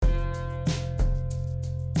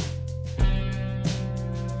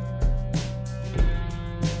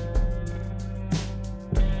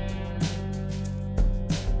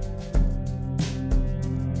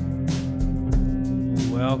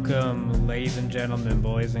Welcome, ladies and gentlemen,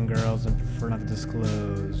 boys and girls, and prefer not to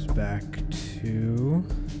disclose, back to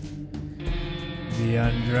the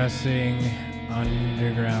Undressing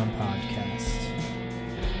Underground podcast.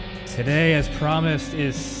 Today, as promised,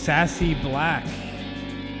 is Sassy Black.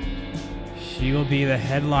 She will be the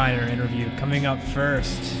headliner interview coming up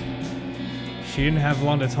first. She didn't have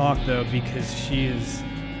long to talk, though, because she is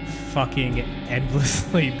fucking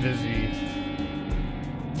endlessly busy.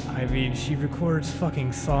 I mean, she records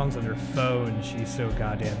fucking songs on her phone. She's so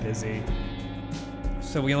goddamn busy.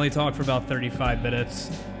 So we only talked for about 35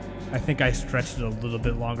 minutes. I think I stretched it a little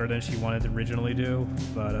bit longer than she wanted to originally do,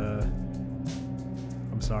 but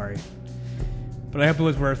I'm sorry. But I hope it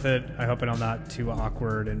was worth it. I hope I'm not too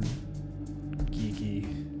awkward and geeky.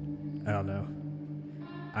 I don't know.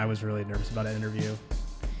 I was really nervous about that interview.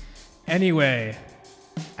 Anyway,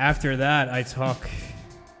 after that,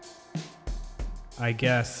 I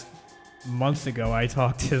guess months ago, I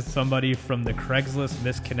talked to somebody from the Craigslist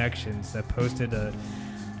Misconnections that posted a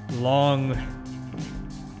long,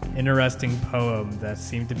 interesting poem that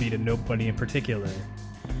seemed to be to nobody in particular.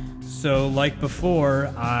 So, like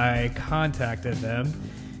before, I contacted them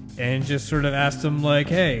and just sort of asked them, like,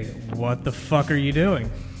 hey, what the fuck are you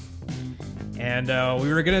doing? And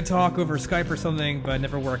we were going to talk over Skype or something, but it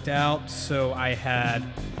never worked out, so I had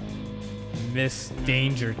Miss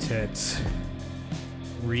Danger Tits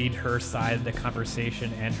read her side of the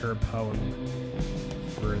conversation and her poem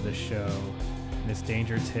for the show. Miss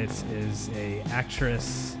Danger Tits is a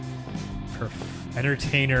actress,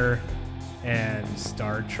 entertainer, and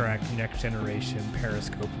Star Trek Next Generation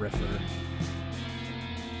Periscope riffer.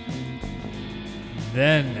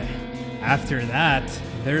 Then, after that,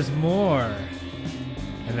 there's more.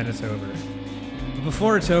 And then it's over. But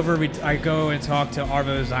before it's over, I go and talk to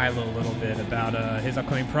Arvo Zylo a little bit about his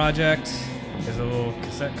upcoming project. There's a little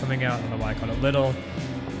cassette coming out. I don't know why I call it little.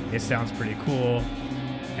 It sounds pretty cool.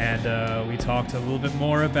 And we talked a little bit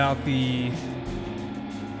more about the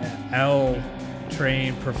L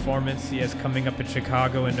Train performance he has coming up in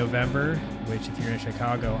Chicago in November, which if you're in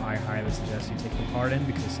Chicago, I highly suggest you taking part in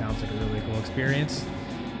because it sounds like a really cool experience.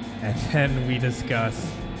 And then we discuss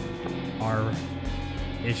our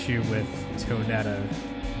issue with Tonetta,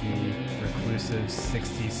 the reclusive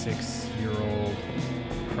 66-year-old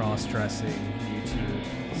cross-dressing YouTube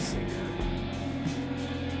singer.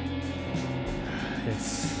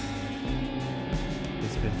 It's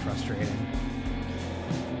been frustrating.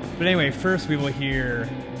 But anyway, first we will hear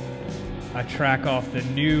a track off the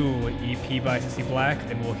new EP by Sassy Black,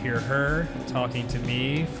 then we'll hear her talking to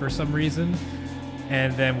me for some reason,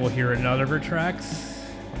 and then we'll hear another of her tracks,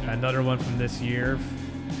 another one from this year,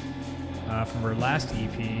 from her last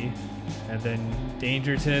EP, and then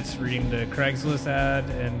Danger Tits reading the Craigslist ad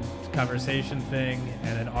and conversation thing,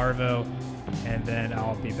 and then Arvo, and then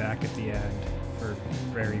I'll be back at the end for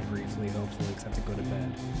very briefly, hopefully, because I have to go to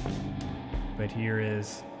bed. But here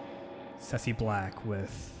is Sassy Black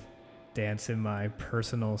with Dance in My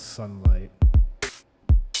Personal Sunlight.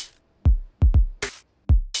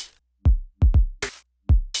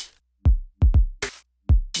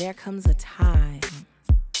 There comes a time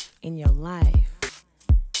in your life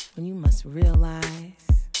when you must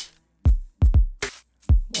realize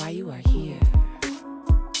why you are here.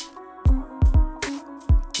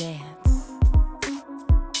 Dance.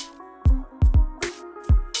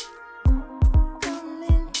 Come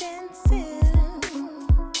and dancing.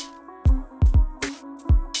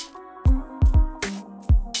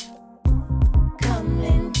 Come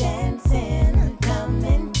and dancing. Come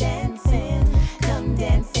and dancing. Come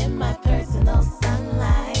dance in my personal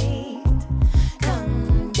sunlight.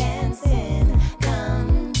 Come dancing.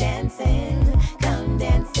 Come dancing. Come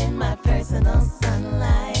dance in my personal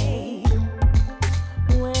sunlight.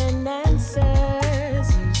 When answers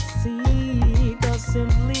you seek are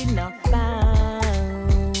simply not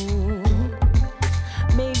found,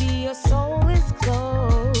 maybe your soul is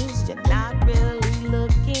closed, you're not really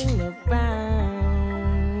looking around.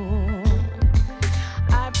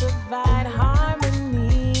 I provide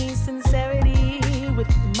harmony, sincerity with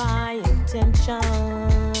my intention,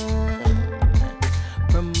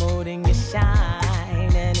 promoting your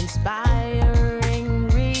shine and inspiring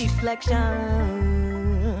reflection.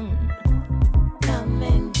 Come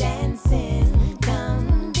and dancing,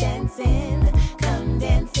 come dancing, come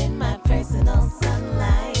dance in my personal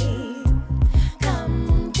sunlight.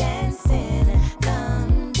 Come dancing,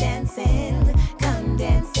 come dancing, come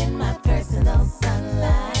dance in my personal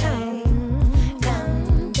sunlight.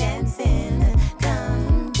 Come dancing,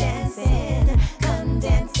 come dancing, come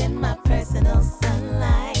dance in my personal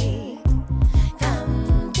sunlight.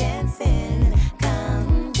 Come dancing,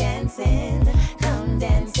 come dancing,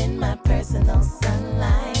 personal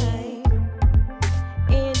sunlight.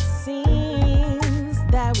 It seems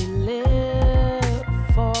that we live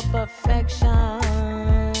for perfection,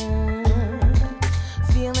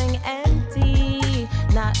 feeling empty,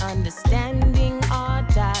 not understanding our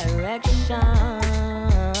direction.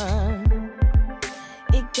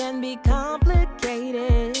 It can be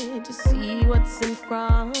complicated to see what's in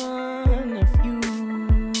front of you.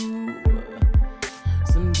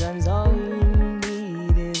 Sometimes all you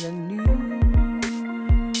need is a new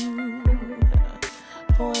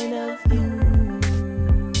point of view.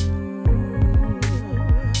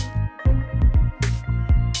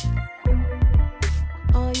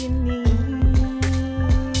 All you need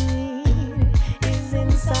is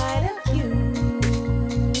inside of you.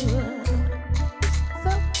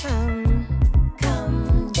 So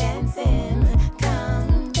come dancing,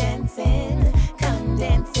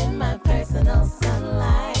 my personal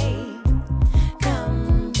sunlight.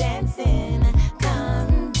 Come dancing,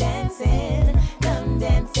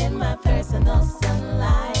 my personal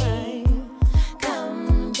sunlight.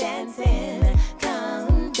 Come dancing,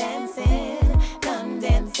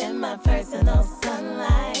 my personal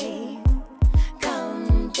sunlight.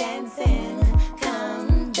 Come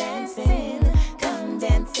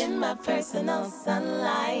dancing, my personal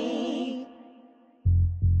sunlight.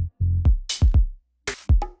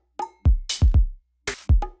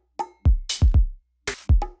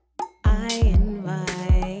 I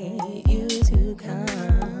invite you to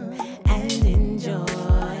come and enjoy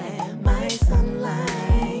my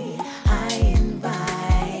sunlight. I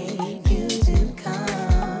invite you to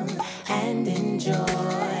come and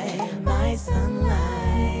enjoy my sunlight.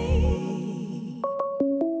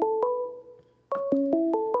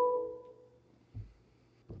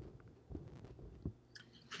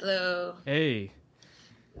 Hello. Hey.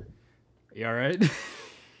 You alright?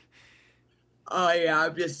 Oh yeah,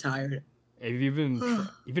 I'm just tired. Have you been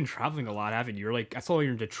you've been traveling a lot, haven't you? You're like, I saw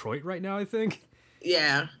you're in Detroit right now, I think.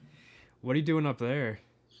 Yeah. What are you doing up there?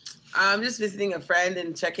 I'm just visiting a friend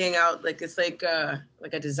and checking out it's like a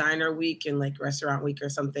designer week and like restaurant week or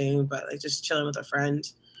something, but like just chilling with a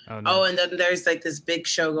friend. Oh, Oh, and then there's like this big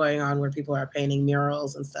show going on where people are painting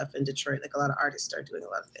murals and stuff in Detroit. Like a lot of artists are doing a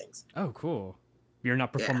lot of things. Oh, cool. You're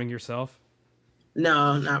not performing yourself?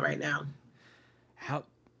 No, not right now. How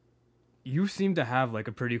you seem to have like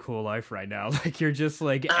a pretty cool life right now. Like you're just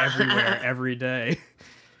like everywhere every day.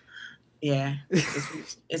 Yeah.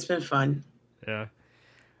 It's been fun. Yeah.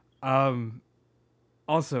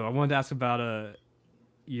 Also, I wanted to ask about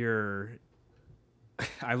your.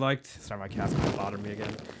 Sorry, my cat's gonna bother me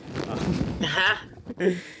again.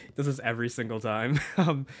 This is every single time.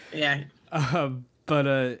 Yeah.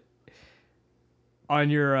 But on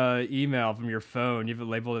your email from your phone, you've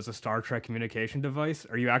labeled as a Star Trek communication device.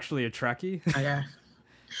 Are you actually a Trekkie? Yeah.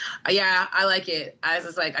 Yeah, I like it. I was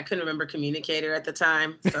just like, I couldn't remember communicator at the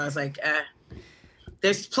time. So I was like,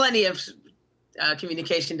 there's plenty of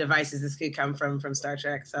communication devices this could come from Star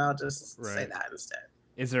Trek. So I'll just say that instead.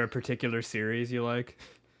 Is there a particular series you like?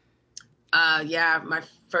 Yeah, my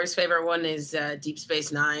first favorite one is Deep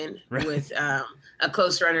Space Nine, with a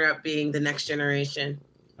close runner-up being The Next Generation.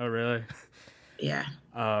 Oh, really? Yeah.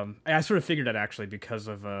 I sort of figured that actually because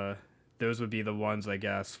of those would be the ones, I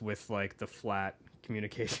guess, with like the flat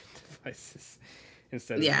communication devices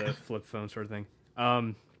instead of the flip phone sort of thing.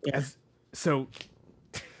 Sorry.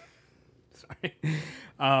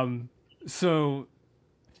 So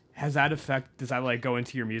does that like go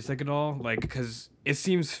into your music at all? Like, because is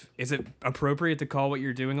it appropriate to call what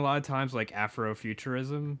you're doing a lot of times like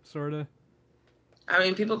Afrofuturism sort of? I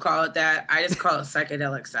mean, people call it that. I just call it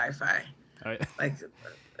psychedelic sci-fi.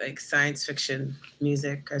 Like science fiction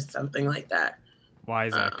music or something like that. Why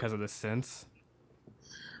is that? Because of the synths?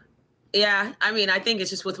 Yeah, I mean, I think it's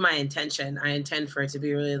just with my intention. I intend for it to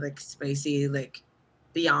be really like spacey, like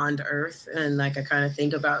beyond Earth, and like I kind of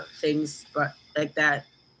think about things, but like that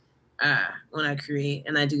when I create,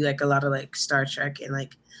 and I do like a lot of like Star Trek and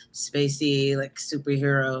like spacey, like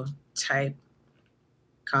superhero type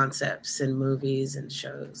concepts and movies and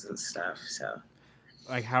shows and stuff. So.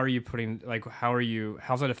 Like, how's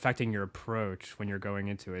that affecting your approach when you're going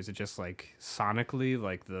into it? Is it just like sonically,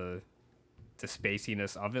 like the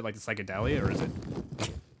spaciness of it, like the psychedelia, or is it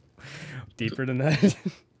deeper than that?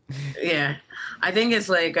 Yeah, I think it's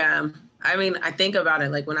like, I mean, I think about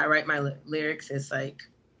it like when I write my lyrics, it's like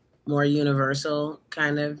more universal,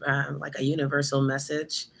 kind of like a universal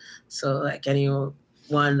message. So like anyone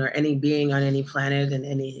or any being on any planet in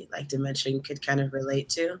any like dimension could kind of relate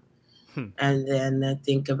to. And then I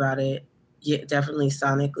think about it, yeah, definitely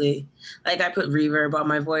sonically. Like I put reverb on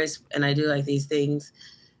my voice and I do like these things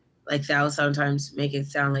like that will sometimes make it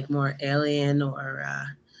sound like more alien or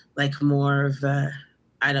like more of a,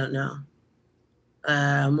 I don't know,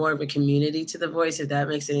 more of a community to the voice, if that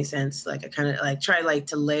makes any sense. Like I kind of like try like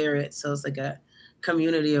to layer it so it's like a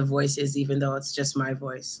community of voices, even though it's just my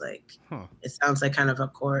voice. Like it sounds like kind of a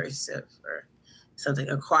chorus or something,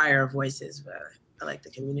 a choir of voices, but I like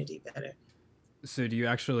the community better. So do you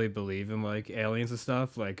actually believe in like aliens and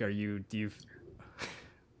stuff? Like, do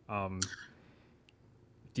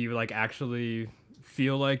you like actually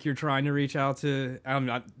feel like you're trying to reach out to, I'm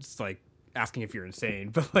not just like asking if you're insane,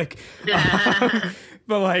 but like,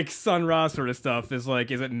 but like Sun Ra sort of stuff is like,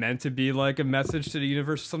 is it meant to be like a message to the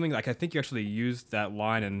universe or something? Like, I think you actually used that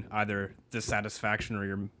line in either Dissatisfaction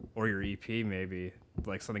or your EP, maybe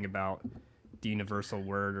like something about the universal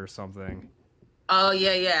word or something. Oh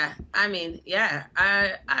yeah. I mean, yeah.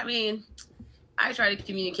 I mean, I try to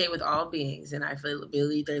communicate with all beings, and I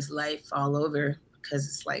believe there's life all over, because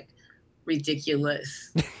it's like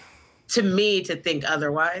ridiculous to me to think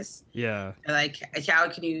otherwise. Yeah. Like, how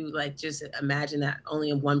can you like just imagine that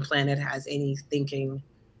only one planet has any thinking,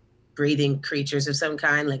 breathing creatures of some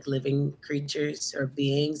kind, like living creatures or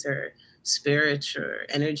beings or spirits or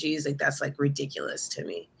energies? Like that's like ridiculous to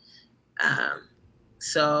me.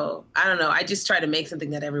 So I don't know. I just try to make something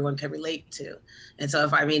that everyone can relate to. And so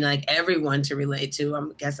if I mean like everyone to relate to, I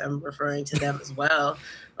guess I'm referring to them as well.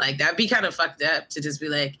 Like that'd be kind of fucked up to just be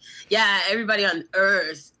like, yeah, everybody on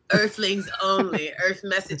Earth, Earthlings only, Earth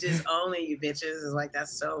messages only, you bitches. Is like,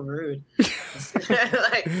 that's so rude.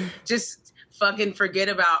 Like, just fucking forget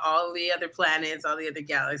about all the other planets, all the other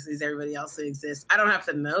galaxies, everybody else that exists. I don't have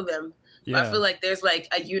to know them. Yeah. I feel like there's like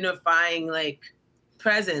a unifying like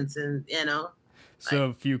presence, and you know. So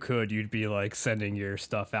like, if you could, you'd be like sending your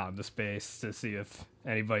stuff out into space to see if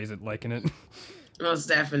anybody's liking it. Most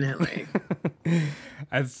definitely.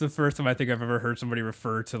 That's the first time I think I've ever heard somebody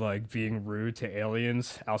refer to like being rude to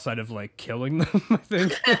aliens outside of like killing them, I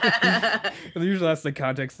think. Usually that's the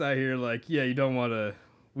context I hear, like, yeah, we don't want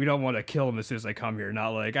to kill them as soon as they come here. Not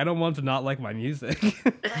like, I don't want them to not like my music.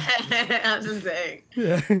 I'm just saying.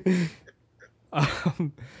 Yeah.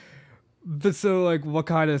 But so like, what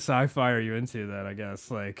kind of sci-fi are you into then, I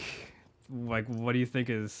guess? Like what do you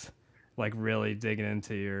think is like really digging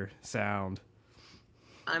into your sound?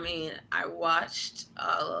 I mean, I watched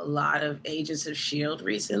a lot of Agents of S.H.I.E.L.D.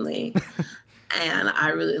 recently, and I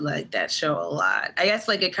really liked that show a lot. I guess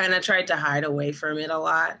like it kind of tried to hide away from it a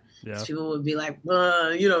lot. Yeah. People would be like,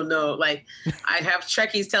 well, you don't know. Like, I'd have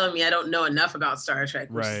Trekkies telling me I don't know enough about Star Trek,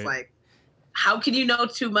 which is like, how can you know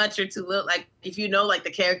too much or too little? Like, if you know like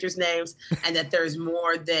the characters' names and that there's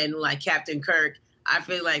more than like Captain Kirk, I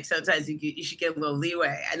feel like sometimes you should get a little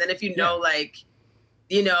leeway. And then if you know like,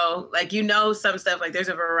 you know, like, you know, some stuff, like there's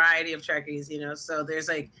a variety of Trekkies, you know, so there's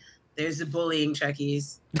the bullying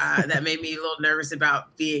Trekkies that made me a little nervous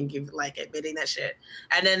about being like admitting that shit.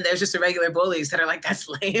 And then there's just the regular bullies that are like, that's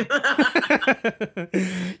lame.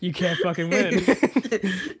 You can't fucking win.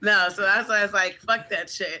 No, so that's why I was like, fuck that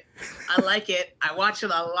shit. I like it. I watch it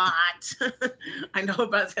a lot. I know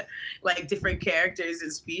about like different characters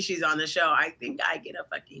and species on the show. I think I get a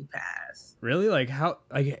fucking pass. Really? Like how?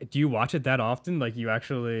 Like, do you watch it that often? Like you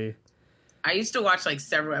actually? I used to watch like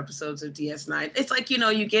several episodes of DS9. It's like, you know,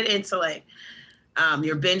 you get into like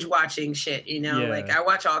your binge watching shit, you know, like I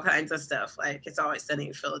watch all kinds of stuff. Like It's Always Sunny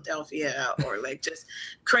in Philadelphia or like just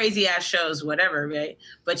crazy ass shows, whatever, right?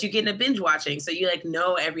 But you get into binge watching, so you like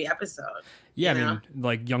know every episode. Yeah, I mean,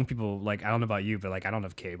 like young people, like I don't know about you, but like I don't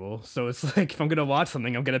have cable, so it's like if I'm gonna watch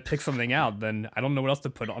something, I'm gonna pick something out. Then I don't know what else to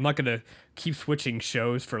put on. I'm not gonna keep switching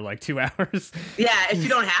shows for like 2 hours. Yeah, if you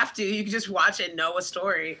don't have to, you can just watch it and know a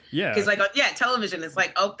story. Yeah, because like television, it's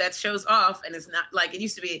like, oh, that show's off, and it's not like it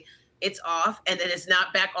used to be. It's off, and then it's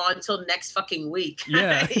not back on until next fucking week.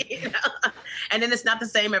 Yeah, you know? And then it's not the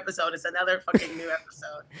same episode; it's another fucking new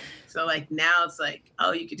episode. So like now, it's like,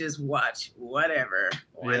 oh, you could just watch whatever,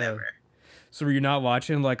 whenever. Yeah. So were you not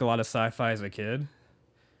watching like a lot of sci-fi as a kid?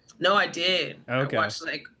 No, I did. Okay. I watched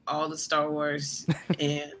like all the Star Wars,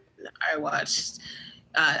 and I watched.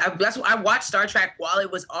 I watched Star Trek while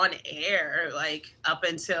it was on air, like up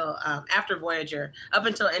until after Voyager, up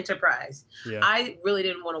until Enterprise. Yeah. I really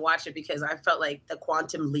didn't want to watch it because I felt like the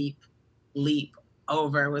quantum leap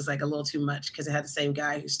over was like a little too much because it had the same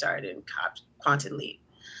guy who starred in Quantum Leap.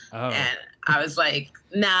 Oh. And I was like,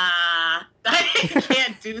 nah, I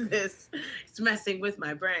can't do this. It's messing with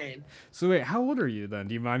my brain. So wait, how old are you then?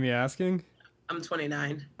 Do you mind me asking? I'm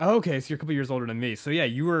 29. Oh, okay, so you're a couple years older than me. So yeah,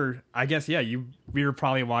 we were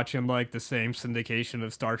probably watching like the same syndication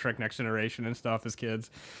of Star Trek Next Generation and stuff as kids.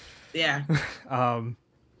 Yeah.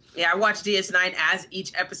 Yeah, I watched DS9 as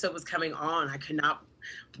each episode was coming on. I could not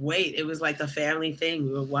wait. It was like the family thing.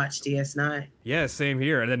 We would watch DS9. Yeah, same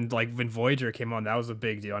here. And then like when Voyager came on, that was a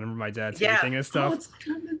big deal. I remember my dad Yeah. taping and Oh, stuff. it's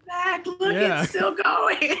coming back. Look, Yeah. it's still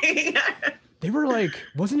going. They were like,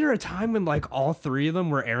 wasn't there a time when like all three of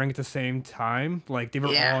them were airing at the same time? Like they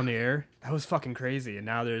were Yeah. all on the air. That was fucking crazy. And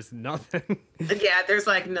now there's nothing. Yeah, there's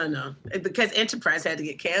like no, because Enterprise had to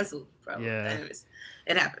get canceled. Probably. Yeah. Anyways,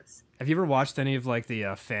 it happens. Have you ever watched any of like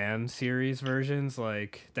the fan series versions,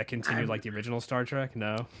 like that continued like the original Star Trek?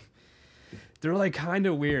 No. They're like kind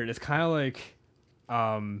of weird. It's kind of like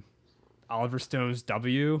Oliver Stone's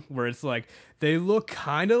W, where it's like they look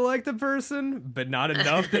kind of like the person, but not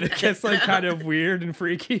enough that it gets like kind of weird and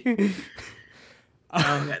freaky.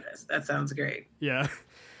 Oh goodness, that sounds great. Yeah.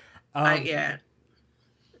 Yeah.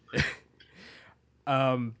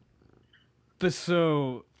 But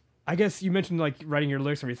so I guess you mentioned like writing your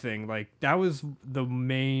lyrics and everything. Like that was the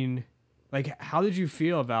main. Like, how did you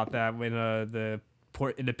feel about that when in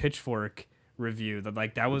the Pitchfork review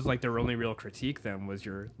that was like their only real critique then was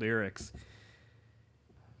your lyrics?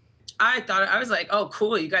 I was like, oh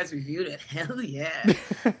cool, you guys reviewed it. Hell yeah.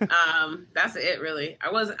 That's it really.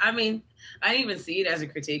 I mean, I didn't even see it as a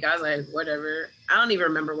critique. I was like, whatever. I don't even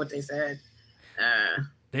remember what they said.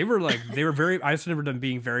 They were very, I just remember them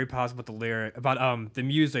being very positive about the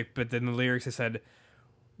music, but then the lyrics they said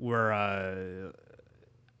were I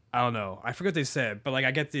don't know. I forget what they said, but like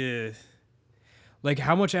I get the like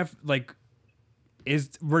how much were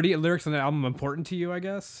the lyrics on the album important to you, I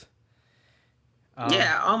guess?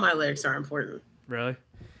 Yeah, all my lyrics are important. Really?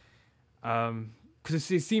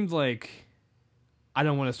 Because it seemed like I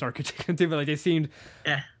don't want to start critiquing them, but like they seemed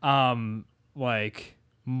like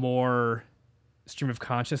more stream of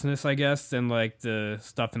consciousness, I guess, than like the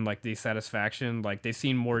stuff in like Dissatisfaction. Like they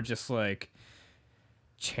seem more just like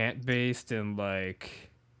chant based and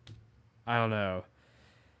like I don't know.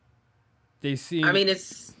 They seem. I mean,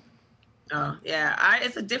 it's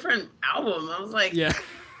a different album. I was like, yeah.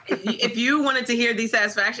 if you wanted to hear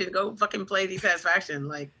Dissatisfaction, go fucking play Dissatisfaction.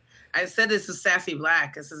 Like I said, this was Sassy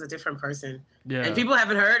Black. This is a different person. Yeah. And people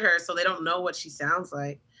haven't heard her, so they don't know what she sounds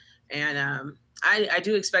like. And I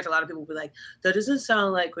do expect a lot of people to be like, that doesn't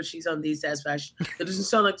sound like what she's on Dissatisfaction. That doesn't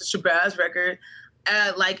sound like the Shabazz record.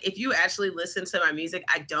 Like if you actually listen to my music,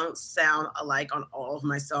 I don't sound alike on all of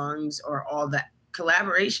my songs or all the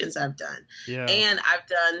collaborations I've done. Yeah. And I've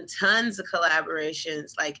done tons of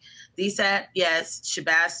collaborations like yes,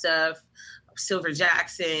 Shabazz stuff, Silver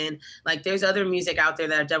Jackson. Like there's other music out there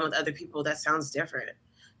that I've done with other people that sounds different.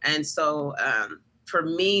 And so for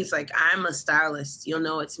me, it's like I'm a stylist. You'll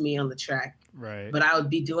know it's me on the track. Right. But I would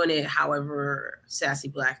be doing it however Sassy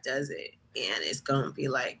Black does it. And it's going to be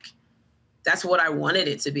like, that's what I wanted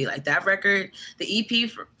it to be. Like that record, the EP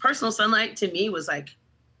for Personal Sunlight to me was like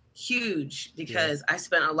huge because I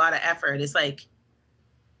spent a lot of effort. It's like,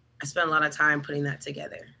 I spent a lot of time putting that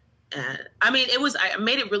together. And I mean, I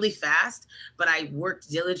made it really fast, but I worked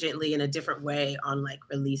diligently in a different way on like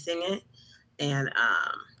releasing it. And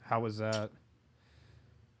how was that?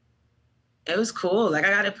 It was cool. Like I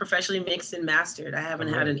got it professionally mixed and mastered. I haven't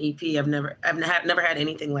had an EP. I've never had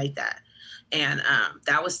anything like that. And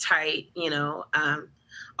that was tight, you know.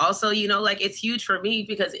 Also, you know, like it's huge for me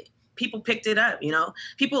because people picked it up, you know.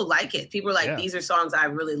 People like it. People are like, these are songs I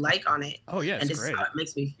really like on it. Oh, yeah, and this is how it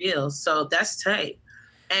makes me feel. So that's tight.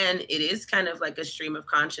 And it is kind of like a stream of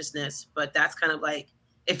consciousness, but that's kind of like,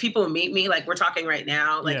 if people meet me, like we're talking right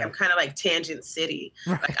now, like I'm kind of like Tangent City.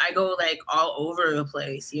 Right. Like I go like all over the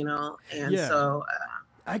place, you know? And so...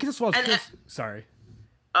 I guess sorry.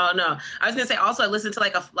 Oh, no. I was going to say, also, I listen to,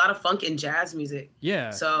 like, a lot of funk and jazz music.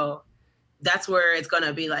 Yeah. So that's where it's going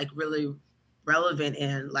to be, like, really relevant.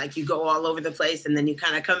 And, like, you go all over the place, and then you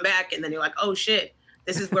kind of come back, and then you're like, oh, shit,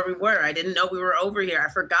 this is where we were. I didn't know we were over here. I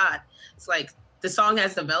forgot. It's like the song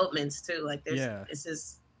has developments, too. Like, this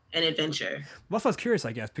is an adventure. Well, I was curious,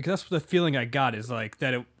 I guess, because that's the feeling I got is, like,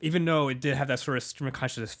 that even though it did have that sort of stream of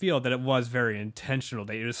consciousness feel, that it was very intentional.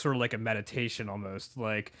 That it was sort of like a meditation almost,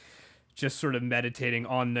 like... just sort of meditating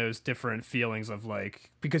on those different feelings of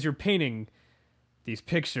like, because you're painting these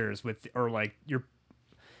pictures they're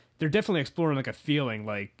definitely exploring like a feeling,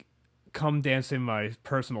 like come dance in my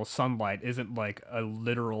personal sunlight isn't like a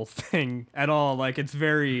literal thing at all. Like it's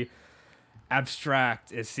very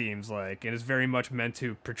abstract, it seems like, and it's very much meant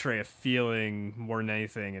to portray a feeling more than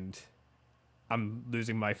anything. And I'm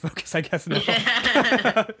losing my focus, I guess, now.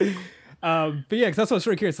 But yeah, because that's what I was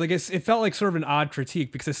sort of curious. Like, it felt like sort of an odd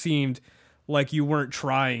critique because it seemed like you weren't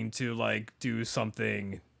trying to like do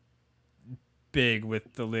something big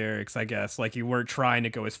with the lyrics. I guess like you weren't trying to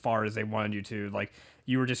go as far as they wanted you to. Like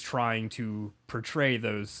you were just trying to portray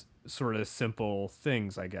those sort of simple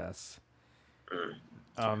things, I guess.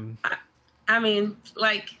 I mean,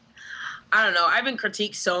 like, I don't know. I've been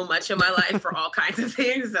critiqued so much in my life for all kinds of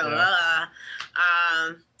things. So, Yeah.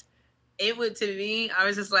 um, it would to me, I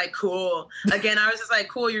was just like, cool. Again, I was just like,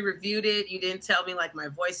 cool. You reviewed it. You didn't tell me like my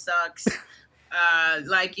voice sucks.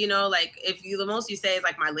 Like, you know, like if you the most you say is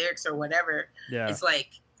like my lyrics or whatever. Yeah. It's like,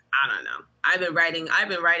 I don't know. I've been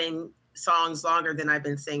writing songs longer than I've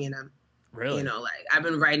been singing them. You Really? know, like I've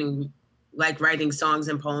been writing songs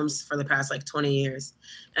and poems for the past like 20 years.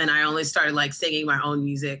 And I only started like singing my own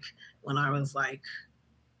music when I was like,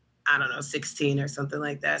 I don't know, 16 or something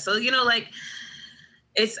like that. So, you know, like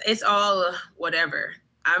it's all whatever.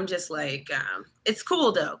 I'm just like, it's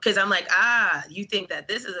cool though, because I'm like, you think that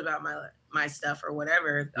this is about my stuff or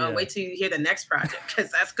whatever. Oh, Yeah. wait till you hear the next project,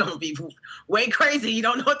 because that's gonna be way crazy. You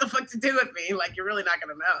don't know what the fuck to do with me. Like, you're really not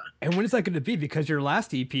gonna know. And when is that going to be? Because your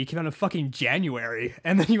last EP came out in fucking January,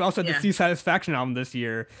 and then you also had the Yeah. See Satisfaction album this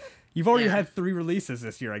year. You've already Yeah. had 3 releases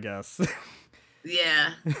this year, I guess.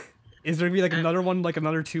 Yeah. Is there gonna be like another one, like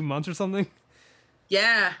another 2 months or something?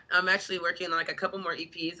 Yeah, I'm actually working on like a couple more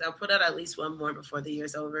EPs. I'll put out at least one more before the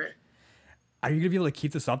year's over. Are you gonna be able to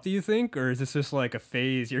keep this up, do you think, or is this just like a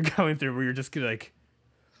phase you're going through where you're just gonna like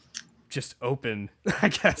just open? I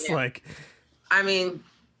guess Yeah. like I mean,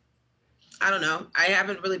 I don't know. I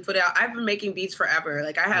haven't really put out. I've been making beats forever.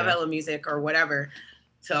 Like I have Yeah. hella music or whatever.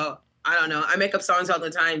 So I don't know. I make up songs all the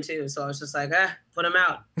time too. So I was just like, put them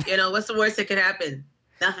out. You know, what's the worst that could happen?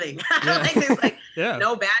 Nothing. Yeah. Like it's like Yeah.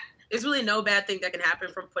 no bad. There's really no bad thing that can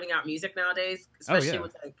happen from putting out music nowadays, especially yeah.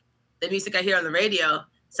 with like the music I hear on the radio.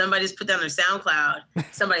 Somebody just put that on their SoundCloud.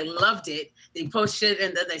 Somebody loved it. They posted it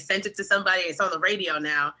and then they sent it to somebody. It's on the radio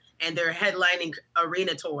now, and they're headlining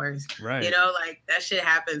arena tours. Right. You know, like that shit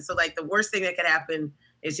happens. So like the worst thing that could happen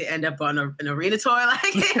is you end up on an arena tour,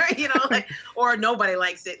 like or, you know, like or nobody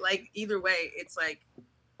likes it. Like either way, it's like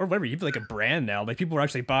Or whatever, you have like a brand now. Like people are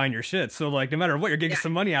actually buying your shit. So like no matter what, you're getting Yeah.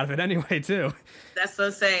 some money out of it anyway too. that's what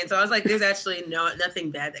I'm saying. So I was like, there's actually nothing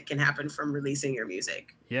bad that can happen from releasing your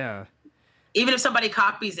music. Yeah. Even if somebody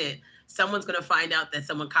copies it, someone's gonna find out that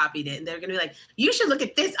someone copied it, and they're gonna be like, "You should look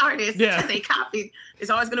at this artist Yeah. because they copied." It's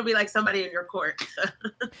always gonna be like somebody in your court.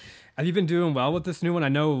 Have you been doing well with this new one? I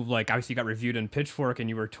know, like, obviously you got reviewed in Pitchfork and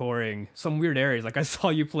you were touring some weird areas. Like, I saw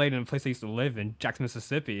you played in a place I used to live in, Jackson,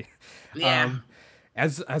 Mississippi. Yeah.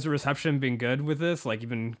 Has the reception been good with this? Like, you've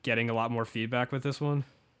been getting a lot more feedback with this one?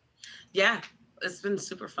 Yeah, it's been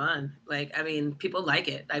super fun. Like, I mean, people like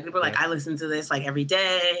it. Like, people are like, Yeah. I listen to this like every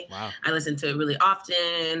day. Wow. I listen to it really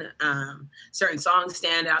often. Certain songs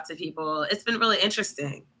stand out to people. It's been really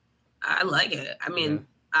interesting. I like it. I mean,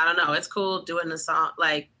 Yeah. I don't know. It's cool doing the song.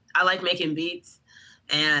 Like, I like making beats,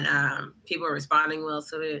 and people are responding well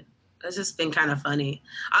to it. It's just been kind of funny.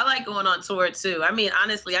 I like going on tour too. I mean,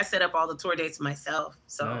 honestly, I set up all the tour dates myself.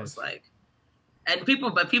 So Nice. it's like, and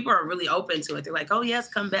people are really open to it. They're like, oh yes,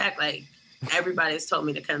 come back. Like everybody's told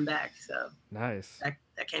me to come back. So Nice. that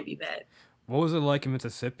can't be bad. What was it like in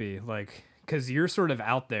Mississippi? Like, because you're sort of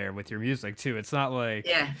out there with your music too. It's not like,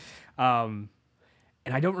 Yeah. and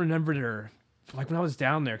I don't remember there, like when I was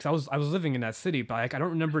down there, because I was living in that city, but like I don't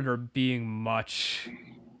remember there being much,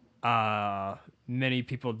 many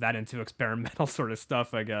people that into experimental sort of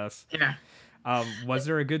stuff, I guess. Yeah. Was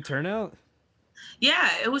there a good turnout? Yeah,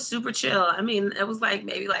 it was super chill. I mean, it was like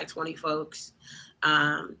maybe like 20 folks.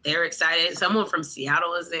 They were excited. Someone from Seattle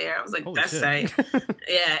was there. I was like, Holy that's shit. tight.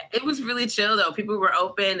 Yeah, it was really chill though. People were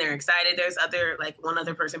open. They're excited. There's one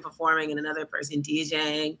other person performing and another person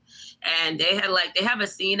DJing, and they have a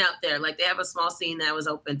scene out there. Like they have a small scene that was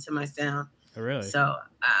open to my sound. Oh, really? So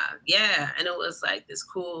yeah, and it was like this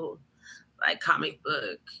cool, like comic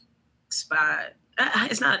book spot.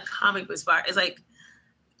 It's not a comic book spot. It's like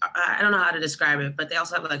I don't know how to describe it, but they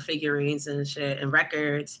also have like figurines and shit and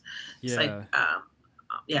records. It's like a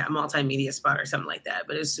multimedia spot or something like that.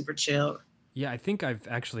 But it was super chill. Yeah, I think I've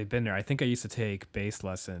actually been there. I think I used to take bass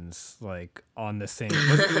lessons like on the same.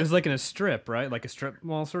 It was like in a strip, right? Like a strip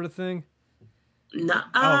mall sort of thing. No,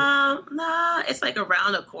 no, it's like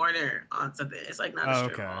around a corner on something. It's like not a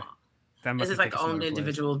strip mall. That must It's just be like some owned other place.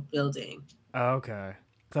 individual building. Oh, okay.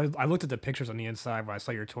 'Cause I looked at the pictures on the inside when I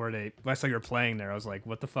saw your tour date. When I saw you were playing there, I was like,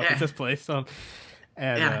 "What the fuck Yeah. is this place?" And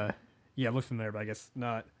Yeah. yeah, it looked familiar, but I guess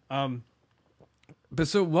not. But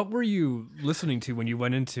so, what were you listening to when you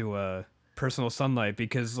went into Personal Sunlight?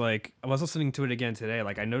 Because like I was listening to it again today.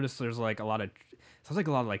 Like I noticed there's like sounds like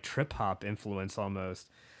a lot of like trip hop influence almost.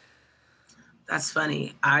 That's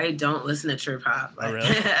funny. I don't listen to trip hop. Oh, really?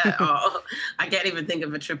 I can't even think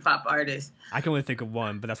of a trip hop artist. I can only think of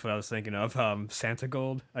one, but that's what I was thinking of. Santa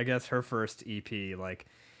Gold, I guess her first EP, like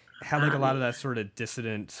had like a lot of that sort of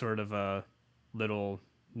dissident sort of little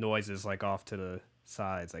noises like off to the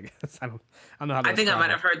sides, I guess. I don't know how to I think I describe might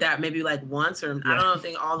it. have heard that maybe like once, or I Yeah. don't know,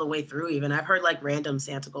 think all the way through. Even I've heard like random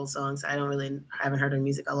Santa Gold songs. I haven't heard her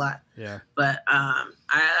music a lot. Yeah. But I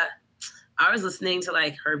was listening to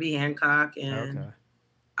like Herbie Hancock and Okay.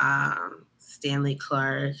 Stanley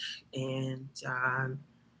Clark, and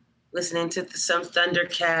listening to some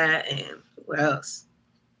Thundercat, and what else?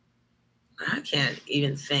 I can't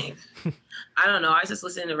even think. I don't know. I was just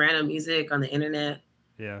listening to random music on the internet.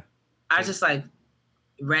 Yeah. I was just like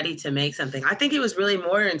ready to make something. I think it was really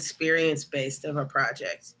more experience based of a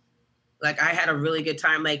project. Like I had a really good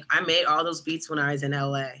time. Like I made all those beats when I was in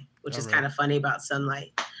LA, which is really? kind of funny about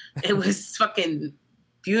Sunlight. It was fucking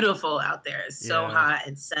beautiful out there. It's so Yeah. hot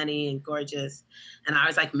and sunny and gorgeous. And I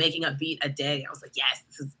was like making a beat a day. I was like, yes,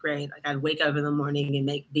 this is great. Like I'd wake up in the morning and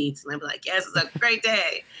make beats, and I'd be like, yes, it's a great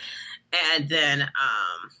day. And then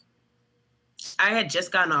I had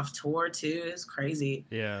just gotten off tour too. It was crazy.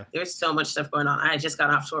 Yeah. There's so much stuff going on. I had just got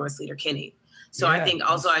off tour with Sleater Kinney. So I Yeah, think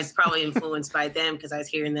also I was probably influenced by them because I was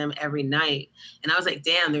hearing them every night. And I was like,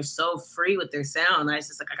 damn, they're so free with their sound. I was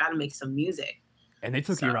just like, I got to make some music. And they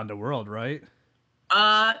took you around the world, right?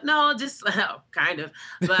 No, just kind of,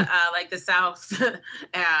 but like the South,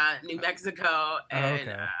 New Mexico, and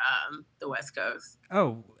okay. The West Coast.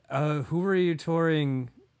 Oh, who were you touring?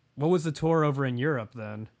 What was the tour over in Europe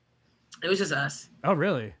then? It was just us. Oh,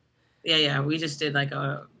 really? Yeah. We just did like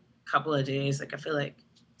a couple of days. Like I feel like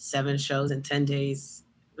 7 shows in 10 days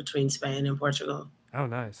between Spain and Portugal. Oh,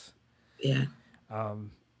 nice. Yeah.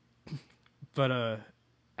 But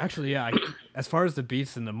actually, yeah. As far as the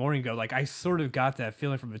beats in the morning go, like I sort of got that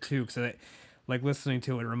feeling from it too, because like listening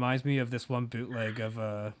to it reminds me of this one bootleg of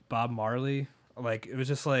Bob Marley. Like it was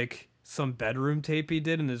just like some bedroom tape he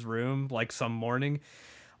did in his room, like some morning.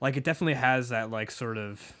 Like it definitely has that like sort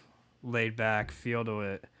of laid back feel to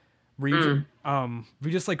it. Were you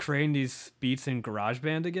just like creating these beats in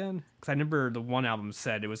GarageBand again? Because I remember the one album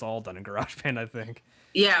said it was all done in GarageBand, I think.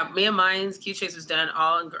 Yeah, me and mine's Q-Chase was done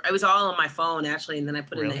it was all on my phone actually, and then I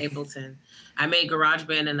put it in Ableton. I made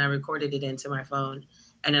GarageBand and I recorded it into my phone,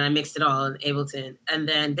 and then I mixed it all in Ableton. And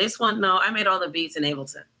then this one, no, I made all the beats in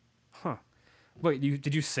Ableton. Huh. Wait,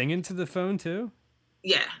 did you sing into the phone too?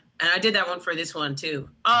 Yeah, and I did that one for this one too.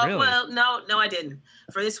 Oh, really? Well, no, I didn't.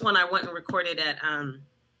 For this one, I went and recorded at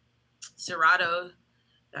Serato,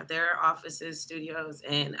 at their offices, studios,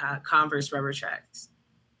 and Converse Rubber Tracks.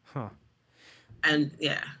 Huh. And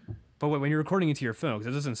yeah. But when you're recording into your phone,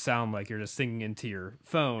 because it doesn't sound like you're just singing into your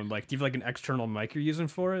phone, like do you have like an external mic you're using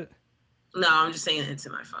for it? No, I'm just singing it into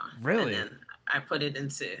my phone. Really? And then I put it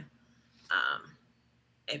into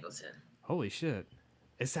Ableton. Holy shit.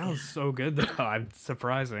 It sounds so good though. I'm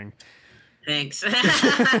surprising. Thanks.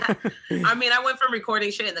 I mean, I went from recording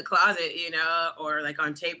shit in the closet, or like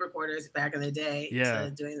on tape recorders back in the day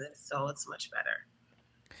to doing this. So it's much better.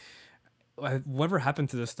 Whatever happened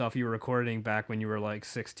to the stuff you were recording back when you were like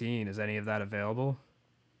 16? Is any of that available?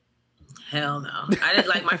 Hell no. I didn't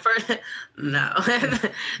like my first. No.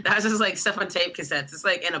 That was just like stuff on tape cassettes. It's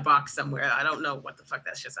like in a box somewhere. I don't know what the fuck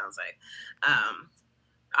that shit sounds like.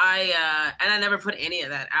 I never put any of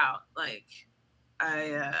that out. Like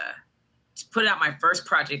I put out my first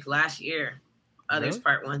project last year. Others Really?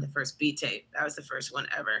 Part 1, the first beat tape. That was the first one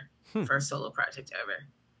ever. First solo project ever.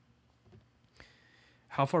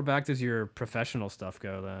 How far back does your professional stuff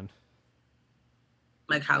go then?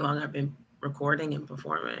 Like how long I've been recording and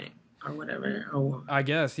performing or whatever. Oh, I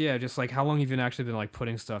guess, yeah, just like how long have you actually been like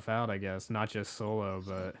putting stuff out, I guess, not just solo,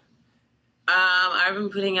 but I've been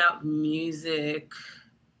putting out music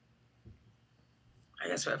I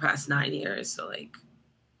guess for the past 9 years. So like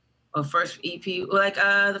first EP, like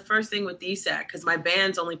the first thing with DSAC, because my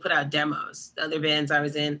bands only put out demos. The other bands I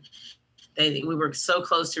was in, we were so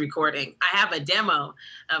close to recording. I have a demo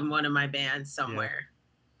of one of my bands somewhere,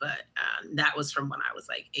 but that was from when I was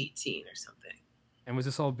like 18 or something. And was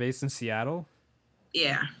this all based in Seattle?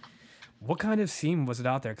 Yeah. What kind of scene was it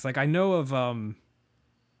out there? Because like I know of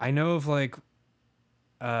like,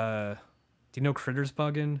 do you know Critters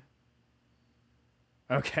Buggin'?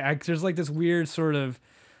 Okay, there's like this weird sort of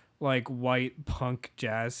like white punk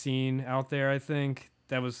jazz scene out there. I think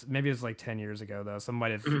that was maybe it was like 10 years ago though. Some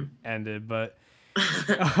might have ended, but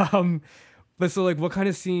but so like what kind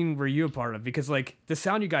of scene were you a part of? Because like the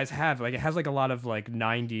sound you guys have, like it has like a lot of like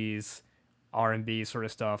 90s R&B sort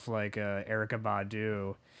of stuff, like Erykah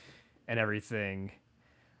Badu and everything.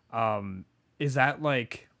 Is that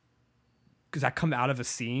like, does that come out of a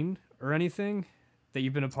scene or anything that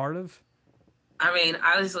you've been a part of? I mean,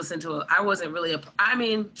 I just listened to it. I wasn't really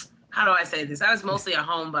how do I say this? I was mostly a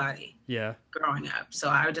homebody. Yeah. Growing up. So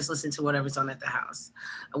I would just listen to whatever's on at the house.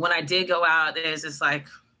 When I did go out, there's just like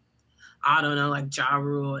I don't know, like Ja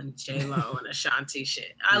Rule and J Lo and Ashanti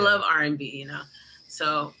shit. I Yeah. love R&B, you know,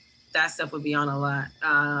 so that stuff would be on a lot.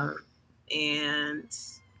 And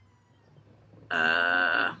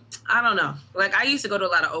I don't know. Like I used to go to a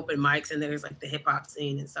lot of open mics, and there's like the hip hop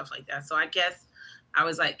scene and stuff like that. So I guess I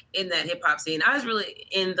was like in that hip hop scene. I was really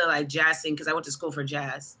in the like jazz scene because I went to school for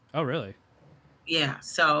jazz. Oh, really? Yeah,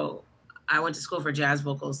 so I went to school for jazz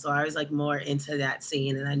vocals, so I was like more into that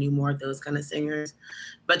scene, and I knew more of those kind of singers.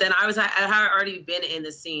 But then I had already been in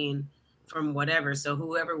the scene from whatever, so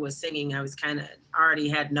whoever was singing, I was kind of already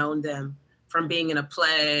had known them from being in a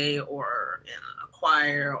play or in a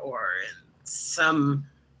choir or in some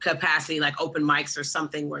capacity, like open mics or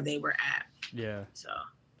something where they were at. Yeah. So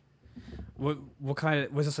What kind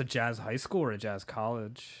of, was this a jazz high school or a jazz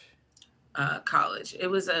college? college. It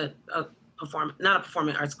was not a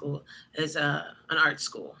performing arts school. It's an art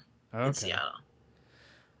school in Okay. Seattle.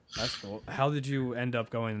 That's cool. How did you end up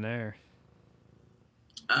going there?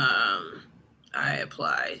 I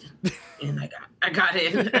applied and I got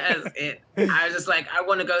in as it. I was just like, I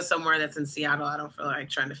want to go somewhere that's in Seattle. I don't feel like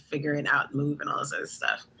trying to figure it out and move and all this other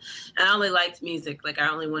stuff. And I only liked music. Like I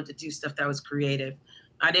only wanted to do stuff that was creative.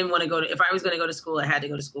 I didn't want to if I was going to go to school, I had to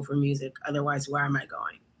go to school for music. Otherwise, where am I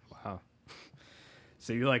going? Wow.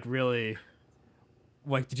 So you like really,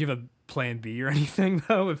 like, did you have a plan B or anything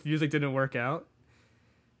though if music didn't work out?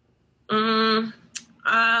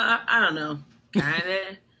 I don't know.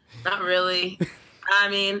 Kinda. Not really. I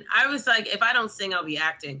mean, I was like, if I don't sing, I'll be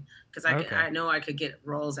acting because Okay. I know I could get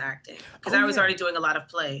roles acting because Oh, I was yeah. already doing a lot of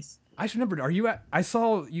plays. I just remembered. I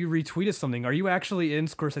saw you retweeted something. Are you actually in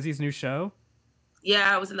Scorsese's new show?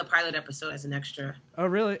 Yeah, I was in the pilot episode as an extra. Oh,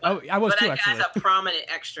 really? Oh, I was But too, I actually. as a prominent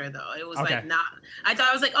extra though. It was Okay. like not. I thought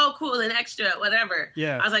I was like, oh, cool, an extra, whatever.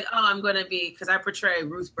 Yeah. I was like, oh, I'm gonna be because I portray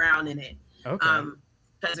Ruth Brown in it. Okay.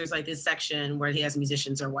 Because there's like this section where he has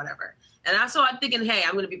musicians or whatever, and I'm thinking, hey,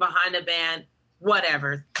 I'm gonna be behind a band,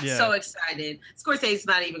 whatever. Yeah. So excited. Scorsese's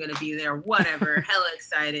not even gonna be there, whatever. Hella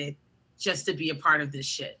excited just to be a part of this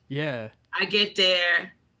shit. Yeah. I get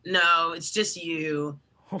there, no, it's just you.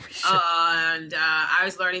 Holy shit. And I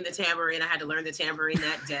was learning the tambourine. I had to learn the tambourine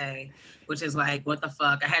that day, which is like, what the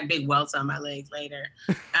fuck? I had big welts on my legs later.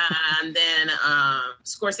 And then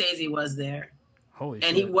Scorsese was there. Holy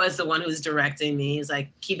And shit. he was the one who was directing me. He's like,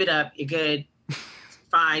 keep it up. You're good.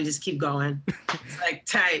 Fine. Just keep going. It's like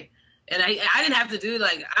tight. And I didn't have to do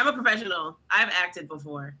like, I'm a professional. I've acted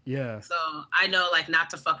before. Yeah. So I know like not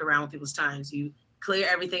to fuck around with people's times. You clear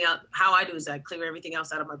everything out. How I do is I clear everything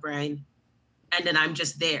else out of my brain. And then I'm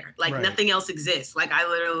just there. Like Right. nothing else exists. Like I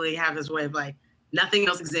literally have this way of like, nothing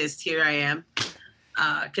else exists. Here I am.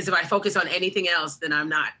 Because if I focus on anything else, then I'm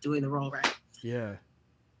not doing the role right. Yeah.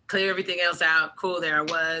 Clear everything else out. Cool, there I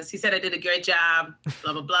was. He said I did a great job.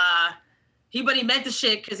 Blah, blah, blah. But he meant the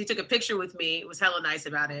shit because he took a picture with me. It was hella nice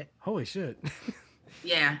about it. Holy shit.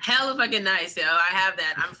 Yeah, hella fucking nice, yo. I have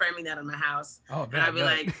that. I'm framing that in my house. Oh, And man. I'd be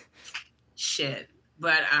like, shit.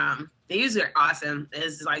 But the users are awesome.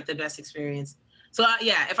 It's like the best experience. So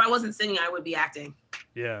yeah, if I wasn't singing, I would be acting.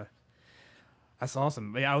 Yeah. That's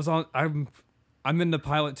awesome. Yeah, I'm in the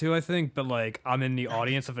pilot too, I think, but like I'm in the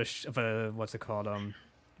audience of a what's it called?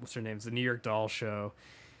 What's her name? It's the New York Doll show.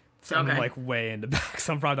 So I'm Okay. like way in the back,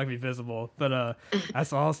 so I'm probably not gonna be visible. But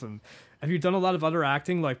that's awesome. Have you done a lot of other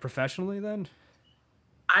acting like professionally then?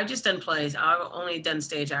 I've just done plays. I've only done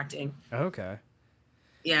stage acting. Okay.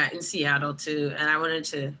 Yeah, in Seattle too. And I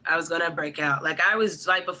was gonna break out. Like I was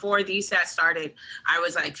like before these sets started, I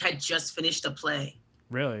was like had just finished a play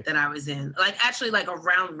Really? that I was in. Like actually like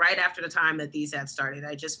around right after the time that these sets started.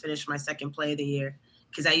 I just finished my second play of the year.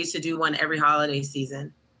 Because I used to do one every holiday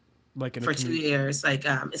season Like in for 2 years. Like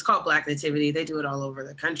it's called Black Nativity. They do it all over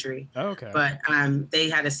the country. Oh, okay. But they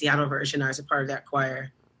had a Seattle version. I was a part of that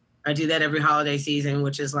choir. I do that every holiday season,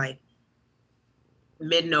 which is like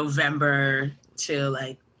mid-November to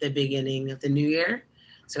like the beginning of the new year.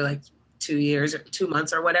 So like 2 years or 2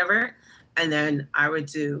 months or whatever. And then I would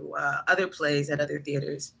do other plays at other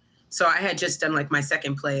theaters. So I had just done like my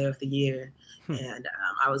second play of the year. And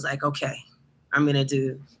I was like, okay,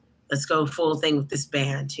 let's go full thing with this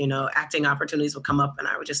band. You know, acting opportunities would come up and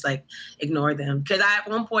I would just like ignore them. Because at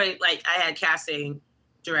one point, like I had a casting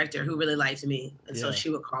director who really liked me. And so Yeah. she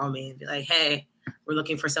would call me and be like, hey, we're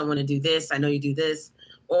looking for someone to do this. I know you do this.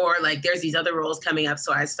 Or like there's these other roles coming up.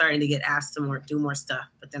 So I was starting to get asked to do more stuff.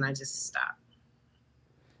 But then I just stopped.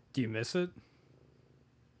 Do you miss it?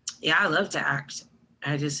 Yeah, I love to act.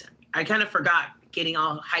 I kind of forgot getting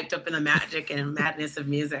all hyped up in the magic and madness of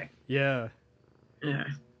music. Yeah. Yeah.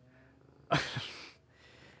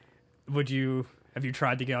 Have you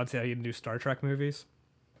tried to get onto any new Star Trek movies?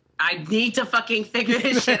 I need to fucking figure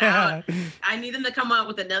this shit out. I need them to come up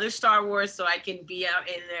with another Star Wars so I can be out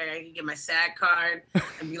in there. I can get my SAG card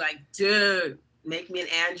and be like, dude, make me an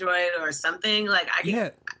android or something. Like, I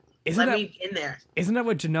can me in there. Isn't that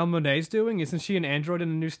what Janelle Monáe's doing? Isn't she an android in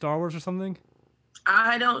the new Star Wars or something?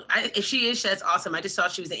 If she is, that's awesome. I just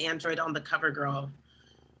thought she was the android on the cover girl.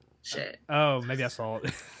 Shit. Oh, maybe I saw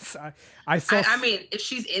it. I mean, if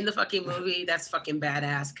she's in the fucking movie, that's fucking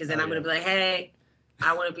badass. Because then I'm going to be like, hey,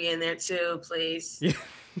 I want to be in there too, please. Yeah.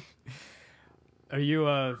 Are you,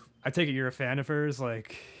 I take it you're a fan of hers?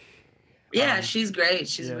 Like, yeah, she's great.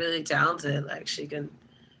 She's really talented. Like, she can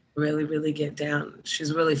really, really get down.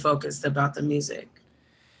 She's really focused about the music.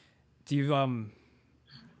 Do you, I'm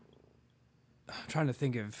trying to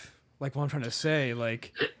think of, like, what I'm trying to say,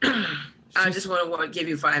 like... I just want to give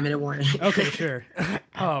you 5-minute warning. Okay, sure.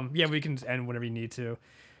 Yeah, we can end whenever you need to.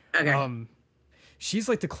 Okay. She's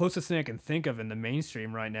like the closest thing I can think of in the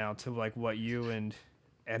mainstream right now to like what you and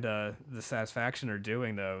the Satisfaction are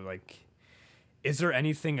doing though. Like, is there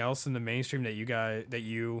anything else in the mainstream that you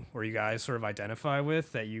guys sort of identify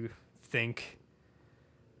with that you think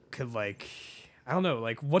could like, I don't know,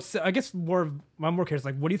 like I guess I'm more curious,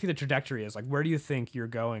 like what do you think the trajectory is? Like where do you think you're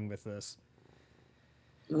going with this?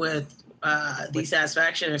 With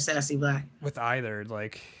Satisfaction or Sassy Black? With either,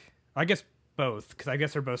 like, I guess both, because I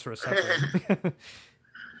guess they're both sort of separate.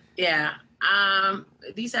 Yeah.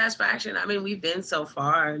 Satisfaction, I mean, we've been so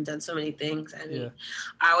far and done so many things. I mean,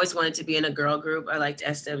 I always wanted to be in a girl group. I liked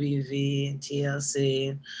SWV and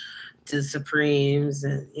TLC, the Supremes,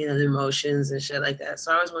 and, you know, the Emotions and shit like that.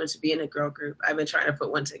 So I always wanted to be in a girl group. I've been trying to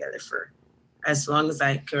put one together for as long as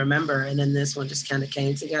I can remember. And then this one just kind of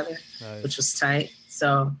came together, which was tight.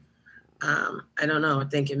 So I don't know. I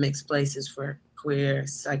think it makes places for queer,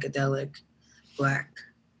 psychedelic, Black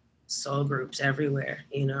soul groups everywhere,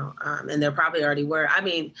 you know. And there probably already were. I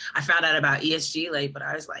mean, I found out about ESG late, but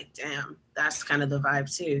I was like, damn, that's kind of the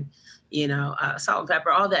vibe too. You know, Salt and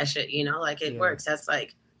Pepper, all that shit, you know, like it works. That's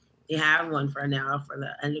like, you have one for now for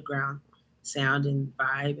the underground sound and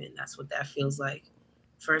vibe. And that's what that feels like.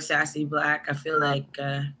 For Sassy Black, I feel like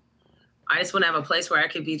I just want to have a place where I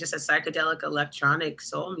could be just a psychedelic electronic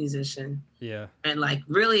soul musician. Yeah. And like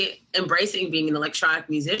really embracing being an electronic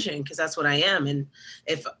musician, because that's what I am. And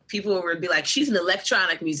if people would be like, she's an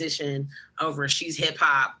electronic musician over she's hip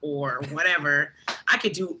hop or whatever, I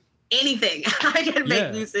could do anything. I can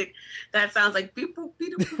make music that sounds like beep, boop,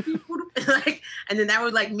 beep, boop, beep, boop. Like, and then that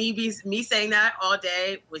would like me saying that all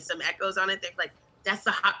day with some echoes on it. They're like, that's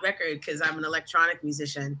a hot record because I'm an electronic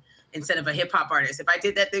musician instead of a hip hop artist. If I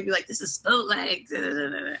did that, they'd be like, this is spelled like, da, da, da,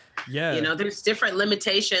 da. Yeah. You know, there's different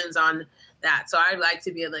limitations on that. So I'd like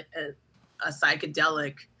to be a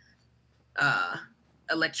psychedelic,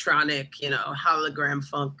 electronic, you know, hologram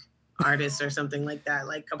funk artist or something like that.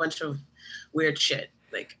 Like a bunch of weird shit.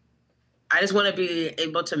 Like, I just want to be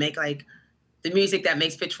able to make like the music that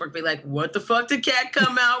makes Pitchfork be like, what the fuck did Cat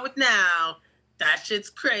come out with now? That shit's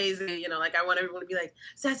crazy. You know, like I want everyone to be like,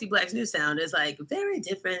 Sassy Black's new sound is like very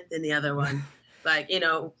different than the other one. Like, you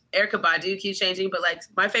know, Erykah Badu keeps changing, but like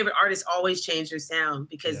my favorite artists always change their sound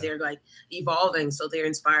because they're like evolving. So they're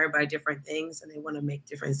inspired by different things and they want to make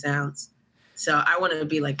different sounds. So I want to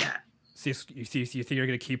be like that. So you think you're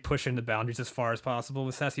going to keep pushing the boundaries as far as possible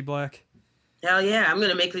with Sassy Black? Hell yeah. I'm going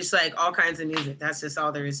to make just like all kinds of music. That's just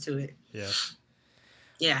all there is to it. Yeah.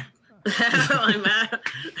 Yeah.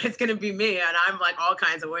 It's gonna be me, and I'm like all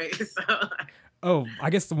kinds of ways. So. Oh, I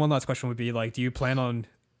guess the one last question would be like, do you plan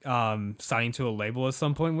on signing to a label at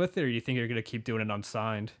some point with it, or do you think you're gonna keep doing it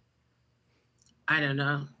unsigned? I don't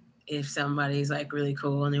know. If somebody's like really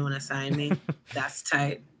cool and they want to sign me, that's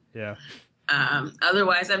tight. Yeah.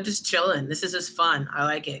 Otherwise, I'm just chilling. This is just fun. I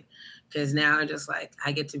like it because now I'm just like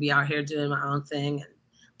I get to be out here doing my own thing, and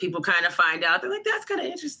people kind of find out. They're like, that's kind of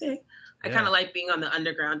interesting. I kind of like being on the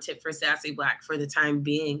underground tip for Sassy Black for the time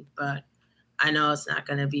being, but I know it's not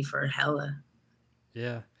going to be for hella.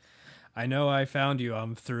 Yeah. I know I found you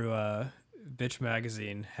through Bitch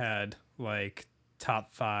Magazine had like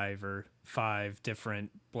top 5 or 5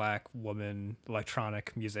 different Black woman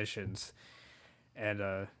electronic musicians.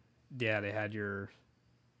 And they had your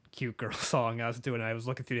Cute Girl song I was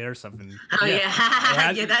looking through the other stuff and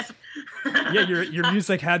that's your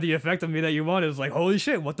music had the effect on me that you wanted. It was like, holy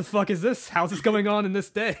shit, what the fuck is this? How's this going on in this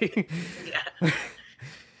day? Yeah.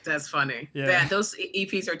 That's funny. Yeah, those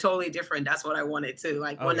EPs are totally different. That's what I wanted too.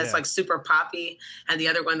 Like one that's like super poppy and the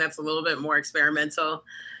other one that's a little bit more experimental.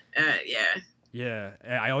 Yeah.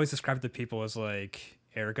 I always describe it to people as like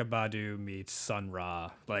Erykah Badu meets Sun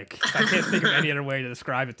Ra. Like I can't think of any other way to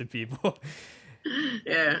describe it to people.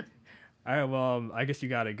 Yeah. All right, well, I guess you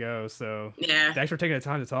gotta go. So Yeah. thanks for taking the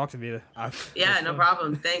time to talk to me. Yeah, That's no fun.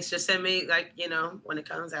 problem. Thanks. Just send me like, when it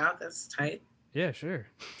comes out. That's tight. Yeah, sure.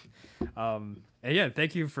 And yeah,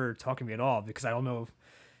 thank you for talking to me at all because I don't know,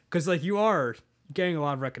 because like you are getting a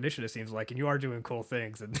lot of recognition. It seems like, and you are doing cool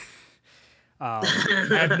things, and I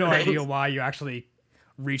have no idea why you actually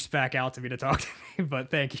reached back out to me to talk to me,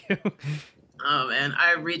 but thank you. Oh man,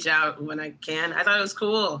 I reach out when I can. I thought it was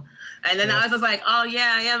cool. And then I was just like, oh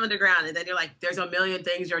yeah, I am underground. And then you're like, there's a million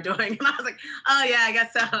things you're doing. And I was like, oh yeah, I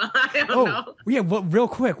guess so. I don't know. Yeah, what real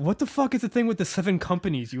quick, what the fuck is the thing with the 7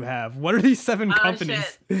 companies you have? What are these 7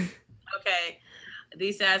 companies? Shit. Okay.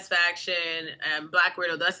 Desatisfaction and Black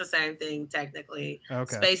Widow, that's the same thing technically.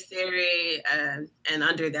 Okay. Space Theory, and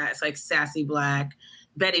under that it's like Sassy Black,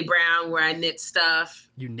 Betty Brown, where I knit stuff.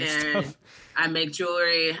 You knit and stuff? I make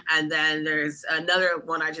jewelry. And then there's another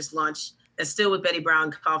one I just launched that's still with Betty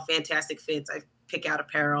Brown called Fantastic Fits. I pick out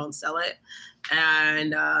apparel and sell it.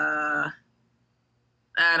 And I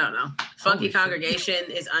don't know. Funky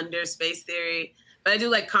Congregation is under Space Theory. But I do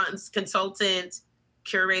like consultant,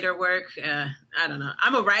 curator work. I don't know.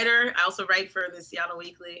 I'm a writer. I also write for the Seattle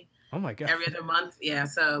Weekly. Oh my god. Every other month. Yeah,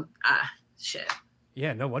 so shit.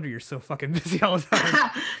 Yeah, no wonder you're so fucking busy all the time.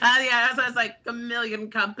 Yeah, that's why it's like a million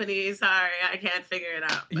companies. Sorry, I can't figure it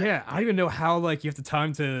out. But. Yeah, I don't even know how like you have the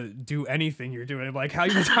time to do anything you're doing. Like how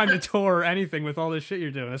you have time to tour or anything with all this shit you're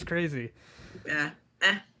doing. That's crazy. Yeah.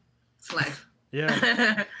 It's life.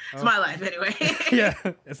 Yeah. It's my life anyway. Yeah,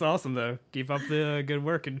 it's awesome though. Keep up the good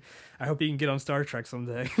work, and I hope you can get on Star Trek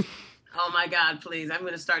someday. Oh my God, please. I'm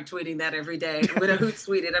going to start tweeting that every day. I'm going to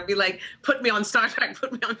hoot-tweet it. I'd be like, put me on Star Trek,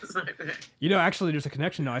 put me on Star Trek. You know, actually, there's a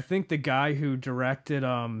connection now. I think the guy who directed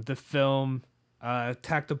the film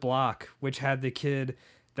Attack the Block, which had the kid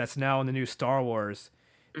that's now in the new Star Wars,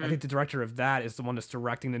 I think the director of that is the one that's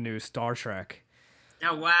directing the new Star Trek.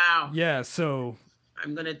 Oh, wow. Yeah, so...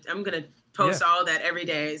 I'm gonna post all that every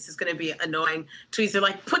day. It's just gonna be annoying tweets. They're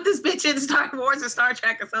like, put this bitch in Star Wars or Star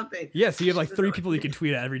Trek or something. Yeah, so you have like 3 people you can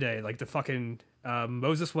tweet at every day, like the fucking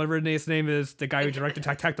Moses, whatever his name is, the guy who directed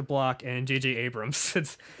Attack the Block, and J.J. Abrams.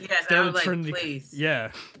 It's yes, I was like, please.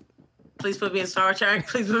 Yeah. Please put me in Star Trek.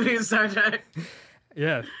 Please put me in Star Trek.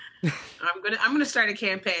 Yeah. I'm gonna start a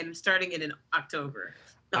campaign. I'm starting it in October.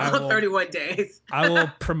 31 days. I will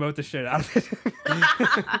promote the shit out of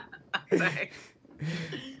it. Sorry.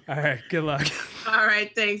 All right, good luck. All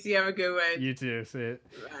right, thanks. You have a good one. You too. See it.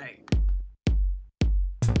 Bye.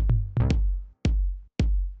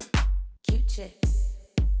 Cute chicks.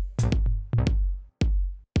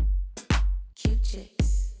 Cute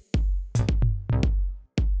chicks.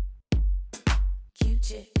 Cute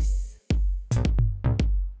chicks.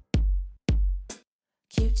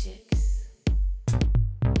 Cute chicks.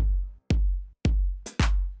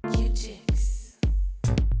 Cute chicks.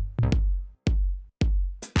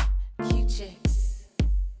 Cute chicks.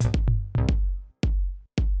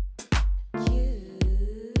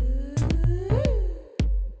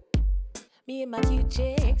 Me and my cute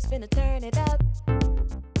chicks finna turn it up.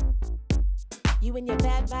 You and your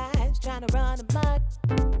bad vibes tryna run amok.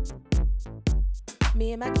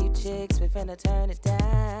 Me and my cute chicks, we finna turn it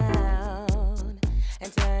down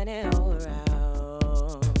and turn it all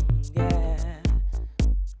around, yeah.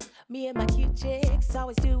 Me and my cute chicks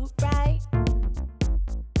always do it right.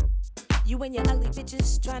 You and your ugly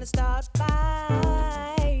bitches tryna start a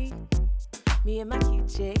fight. Me and my cute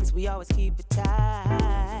chicks, we always keep it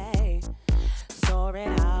tight.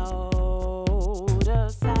 Soaring out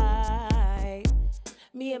of sight.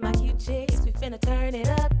 Me and my cute chicks, we finna turn it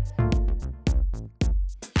up.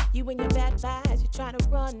 You and your bad vibes, you tryna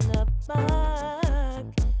run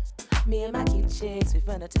amok. Me and my cute chicks, we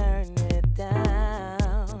finna turn it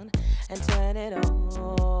down and turn it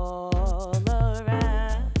all around.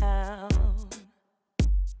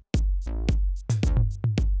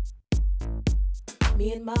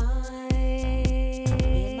 Me and mine.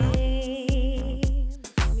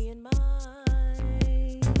 Me and mine.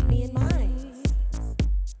 Me and mine. Me and mine.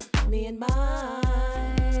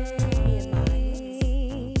 Me and mine.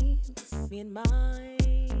 Me and mine.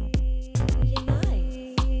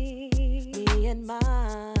 Me and mine.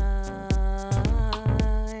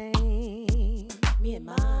 Me and mine. Me and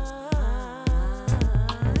mine.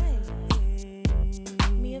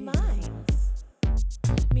 Me and mine.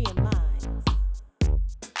 Me and mine.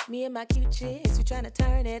 Me and my cute chicks, we tryna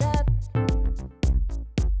turn it up.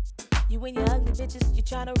 You and your ugly bitches, you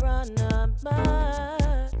tryna run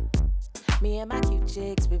amok. Me and my cute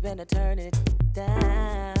chicks, we finna turn it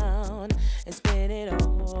down and spin it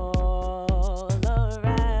all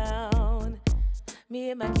around. Me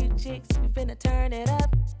and my cute chicks, we finna turn it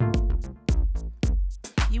up.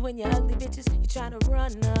 You and your ugly bitches, you tryna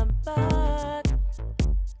run amok.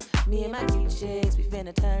 Me and my cute chicks, we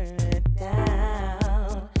finna turn it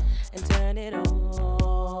down and turn it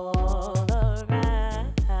all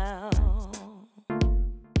around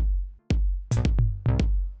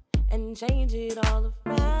and change it all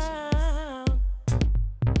around.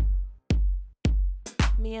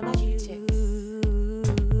 Me and my cute chicks.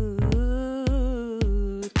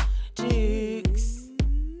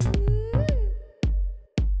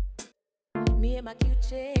 Me and my cute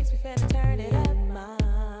chicks, we finna turn it up.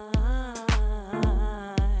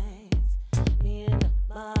 Me and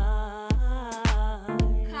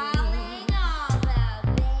Calling all the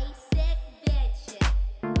basic bitches.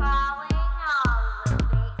 Calling all the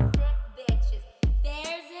basic bitches.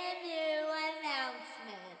 There's a new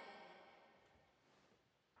announcement.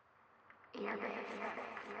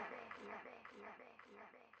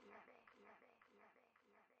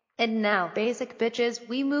 And now, basic bitches,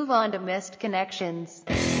 we move on to missed connections.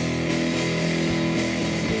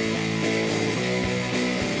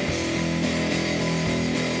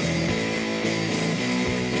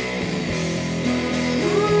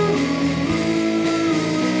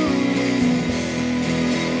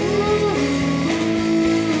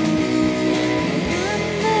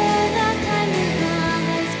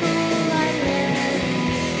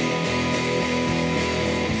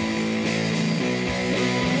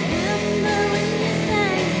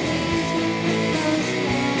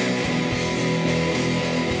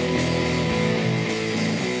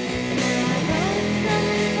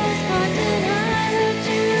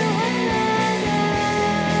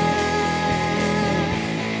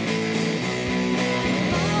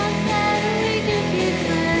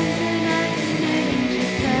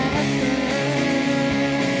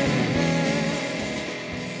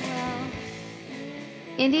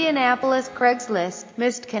 Indianapolis Craigslist,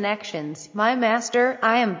 missed connections. My master,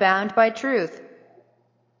 I am bound by truth.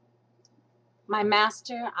 My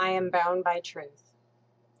master, I am bound by truth.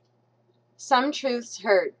 Some truths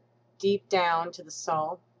hurt deep down to the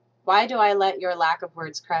soul. Why do I let your lack of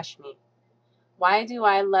words crush me? Why do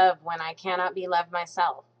I love when I cannot be loved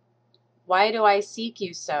myself? Why do I seek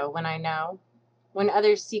you so when I know? When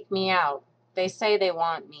others seek me out, they say they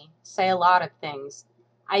want me, say a lot of things.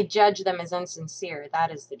 I judge them as insincere, that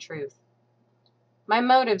is the truth. My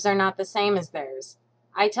motives are not the same as theirs.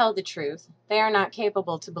 I tell the truth, they are not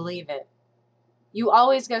capable to believe it. You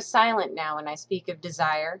always go silent now when I speak of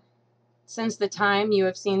desire, since the time you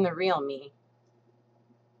have seen the real me.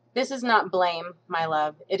 This is not blame, my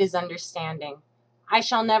love, it is understanding. I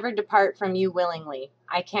shall never depart from you willingly.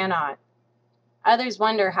 I cannot. Others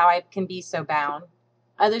wonder how I can be so bound.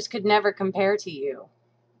 Others could never compare to you.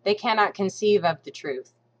 They cannot conceive of the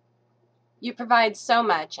truth. You provide so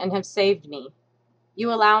much and have saved me.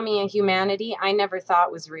 You allow me a humanity I never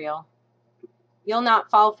thought was real. You'll not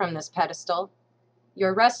fall from this pedestal.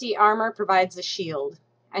 Your rusty armor provides a shield,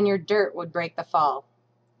 and your dirt would break the fall.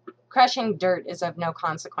 Crushing dirt is of no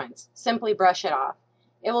consequence. Simply brush it off.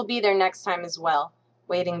 It will be there next time as well,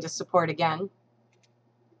 waiting to support again.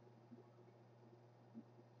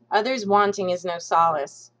 Others wanting is no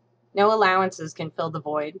solace. No allowances can fill the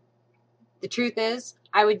void. The truth is,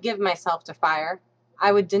 I would give myself to fire.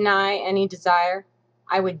 I would deny any desire.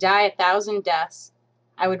 I would die 1,000 deaths.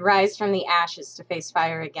 I would rise from the ashes to face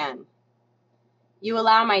fire again. You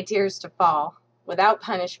allow my tears to fall, without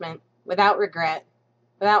punishment, without regret,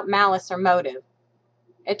 without malice or motive.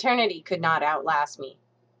 Eternity could not outlast me.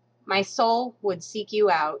 My soul would seek you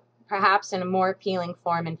out, perhaps in a more appealing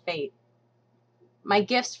form and fate. My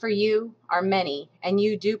gifts for you are many, and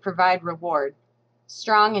you do provide reward.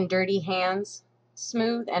 Strong and dirty hands,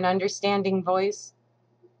 smooth and understanding voice.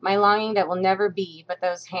 My longing that will never be, but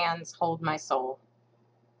those hands hold my soul.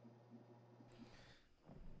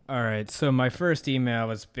 All right, so my first email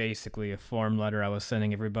was basically a form letter I was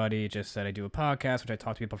sending everybody. It just said I do a podcast, which I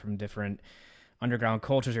talk to people from different underground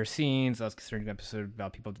cultures or scenes. I was considering an episode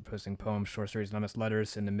about people posting poems, short stories, anonymous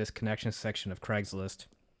letters in the misconnections section of Craigslist.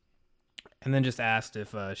 And then just asked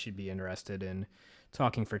if she'd be interested in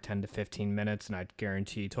talking for 10 to 15 minutes, and I'd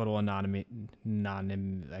guarantee total anonymity.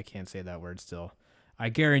 I can't say that word still. I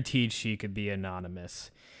guaranteed she could be anonymous.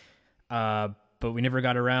 But we never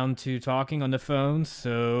got around to talking on the phone,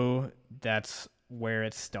 so that's where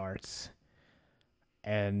it starts.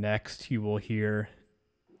 And next you will hear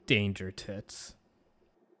Danger Tits.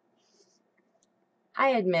 I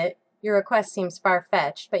admit, your request seems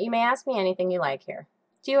far-fetched, but you may ask me anything you like here.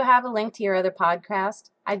 Do you have a link to your other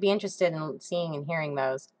podcast? I'd be interested in seeing and hearing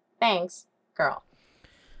those. Thanks, girl.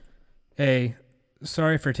 Hey,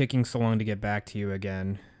 sorry for taking so long to get back to you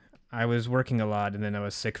again. I was working a lot and then I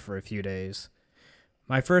was sick for a few days.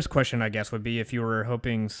 My first question, I guess, would be if you were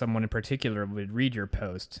hoping someone in particular would read your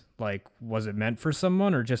post. Like, was it meant for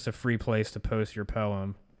someone or just a free place to post your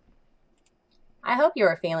poem? I hope you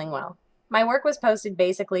are feeling well. My work was posted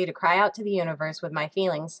basically to cry out to the universe with my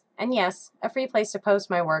feelings, and yes, a free place to post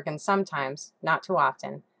my work, and sometimes, not too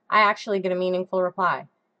often, I actually get a meaningful reply.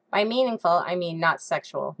 By meaningful, I mean not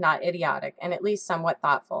sexual, not idiotic, and at least somewhat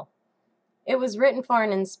thoughtful. It was written for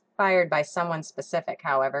and inspired by someone specific,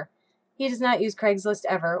 however. He does not use Craigslist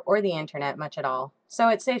ever or the internet much at all, so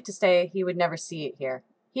it's safe to say he would never see it here.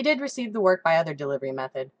 He did receive the work by other delivery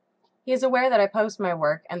method. He is aware that I post my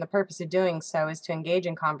work, and the purpose of doing so is to engage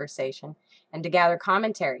in conversation and to gather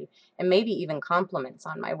commentary and maybe even compliments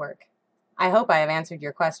on my work. I hope I have answered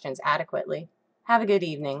your questions adequately. Have a good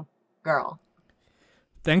evening, girl.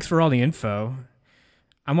 Thanks for all the info.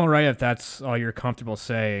 I'm alright if that's all you're comfortable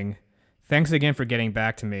saying. Thanks again for getting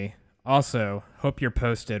back to me. Also, hope your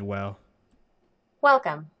post did well.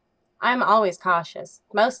 Welcome. I'm always cautious,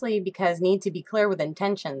 mostly because need to be clear with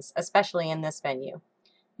intentions, especially in this venue.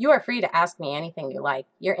 You are free to ask me anything you like.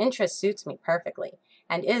 Your interest suits me perfectly,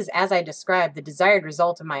 and is, as I described, the desired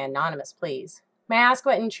result of my anonymous pleas. May I ask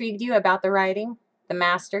what intrigued you about the writing, the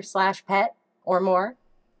master/pet, or more?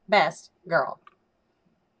 Best, girl.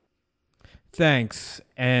 Thanks,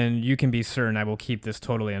 and you can be certain I will keep this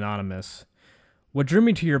totally anonymous. What drew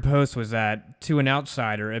me to your post was that, to an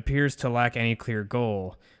outsider, it appears to lack any clear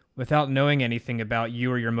goal. Without knowing anything about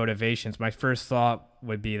you or your motivations, my first thought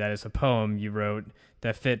would be that it's a poem you wrote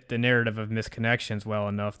that fit the narrative of Misconnections well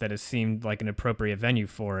enough that it seemed like an appropriate venue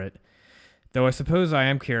for it. Though I suppose I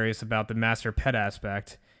am curious about the master pet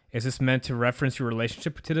aspect. Is this meant to reference your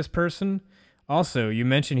relationship to this person? Also, you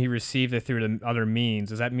mentioned he received it through the other means.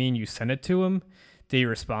 Does that mean you sent it to him? Did he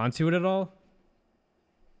respond to it at all?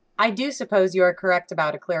 I do suppose you are correct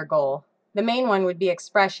about a clear goal. The main one would be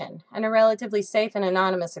expression, and a relatively safe and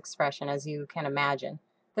anonymous expression, as you can imagine.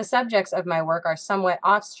 The subjects of my work are somewhat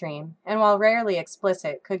off-stream, and while rarely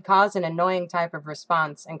explicit, could cause an annoying type of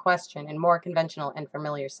response and question in more conventional and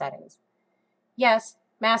familiar settings. Yes,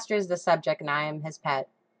 Master is the subject and I am his pet.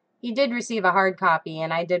 He did receive a hard copy,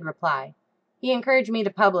 and I did reply. He encouraged me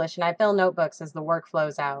to publish, and I fill notebooks as the work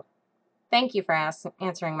flows out. Thank you for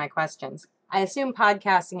answering my questions. I assume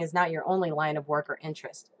podcasting is not your only line of work or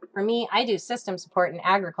interest. For me, I do system support and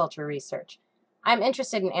agriculture research. I'm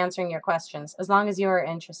interested in answering your questions, as long as you are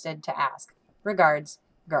interested to ask. Regards,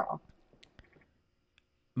 girl.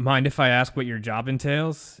 Mind if I ask what your job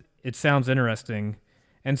entails? It sounds interesting.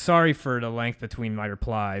 And sorry for the length between my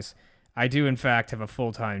replies. I do, in fact, have a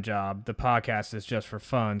full-time job. The podcast is just for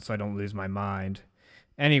fun, so I don't lose my mind.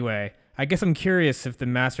 Anyway, I guess I'm curious if the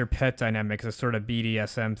master-pet dynamic is a sort of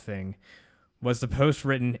BDSM thing. Was the post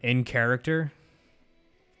written in character?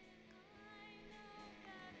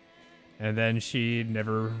 And then she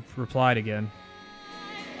never replied again.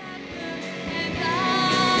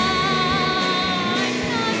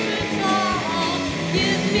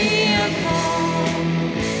 Give me a call.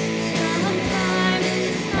 Sometimes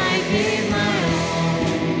I give my all.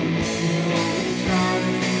 You only try,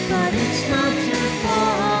 but it's not your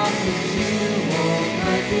fault. 'Cause you won't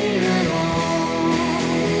like me at all.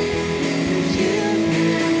 'Cause you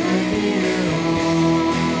can't like me at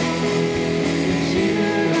all. 'Cause you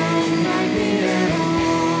don't like me at all.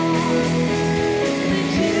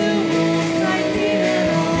 'Cause you won't like me at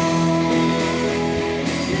all.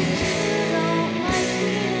 'Cause you don't like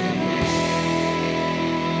me at all.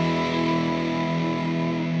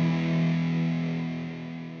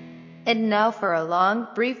 And now for a long,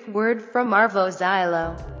 brief word from Arvo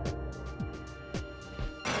Zylo.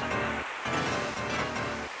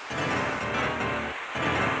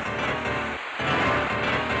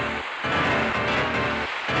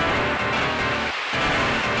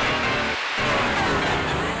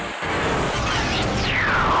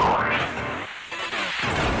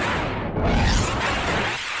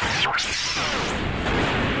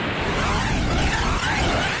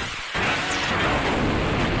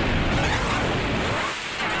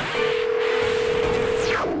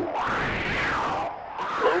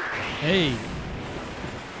 Hey.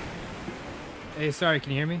 Hey, sorry,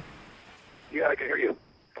 can you hear me? Yeah, I can hear you.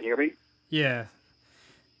 Can you hear me? Yeah.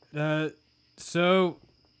 So,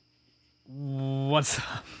 what's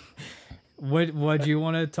up? What do you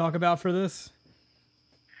want to talk about for this?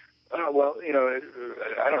 Well, I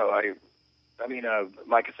don't know. I mean,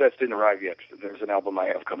 my cassettes didn't arrive yet. There's an album I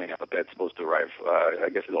have coming out that's supposed to arrive. I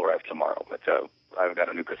guess it'll arrive tomorrow. But I've got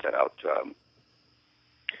a new cassette out.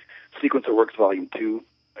 Sequence of Works Volume 2,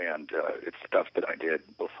 and it's stuff that I did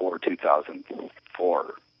before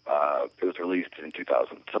 2004. It was released in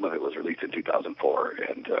 2000. Some of it was released in 2004,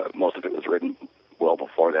 and most of it was written well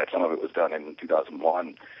before that. Some of it was done in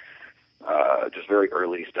 2001. Just very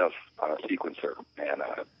early stuff on a sequencer, and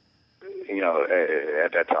at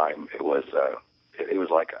that time it was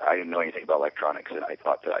like I didn't know anything about electronics, and I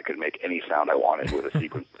thought that I could make any sound I wanted with a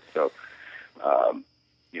sequencer. So,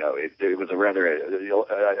 it was a rather.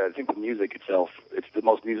 I think the music itself, it's the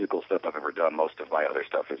most musical stuff I've ever done. Most of my other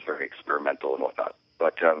stuff is very experimental and whatnot,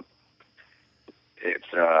 but it's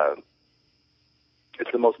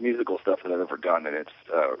the most musical stuff that I've ever done, and it's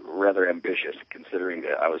rather ambitious considering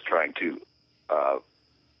that I was trying to.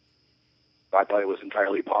 I thought it was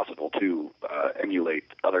entirely possible to emulate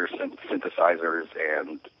other synthesizers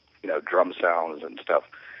and drum sounds and stuff.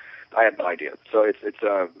 I had no idea, so it's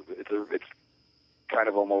kind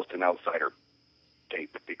of almost an outsider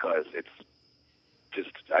tape because it's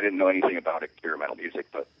just I didn't know anything about experimental music,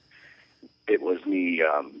 but it was me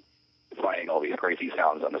finding all these crazy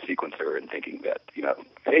sounds on the sequencer and thinking that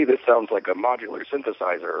hey, this sounds like a modular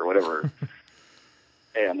synthesizer or whatever,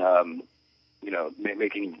 and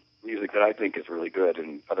making music that I think is really good,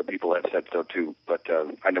 and other people have said so too, but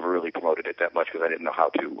I never really promoted it that much because I didn't know how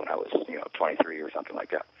to when I was 23 or something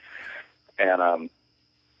like that. And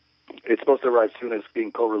it's supposed to arrive soon. It's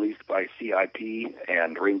being co-released by CIP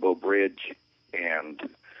and Rainbow Bridge and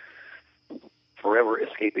Forever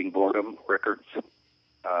Escaping Boredom Records.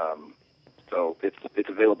 So it's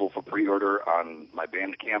available for pre-order on my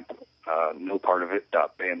Bandcamp,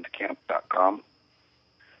 nopartofit.bandcamp.com,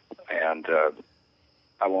 and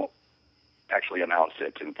I won't actually announce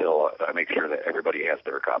it until I make sure that everybody has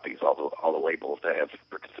their copies. All the labels that have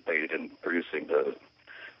participated in producing the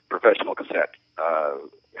professional cassette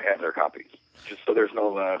have their copies, just so there's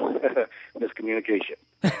no miscommunication.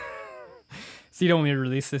 So you don't want me to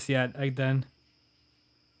release this yet, then?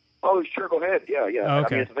 Oh, sure, go ahead. Yeah. Oh,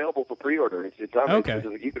 okay. I mean, it's available for pre-order. It's on. Okay.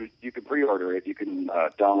 You can pre-order it. You can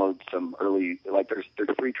download some early. There's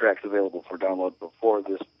 3 tracks available for download before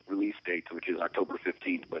this release date, which is October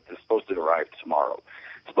 15th. But it's supposed to arrive tomorrow.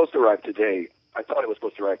 It's supposed to arrive today. I thought it was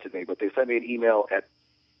supposed to arrive today, but they sent me an email at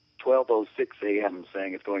 12:06 a.m.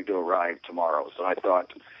 saying it's going to arrive tomorrow. So I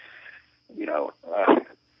thought, it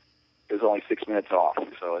was only 6 minutes off,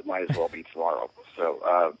 so it might as well be tomorrow. So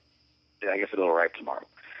I guess it'll arrive tomorrow.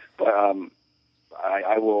 But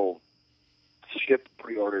I will ship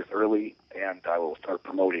pre-orders early, and I will start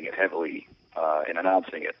promoting it heavily and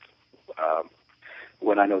announcing it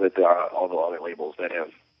when I know that there are all the other labels that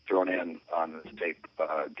have thrown in on this tape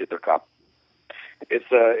get their copy. It's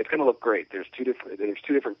going to look great. There's two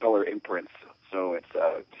different color imprints, so it's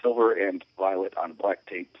silver and violet on black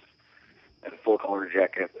tapes, and a full color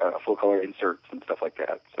jacket, full color inserts and stuff like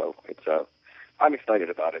that. So it's I'm excited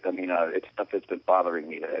about it. I mean, it's stuff that's been bothering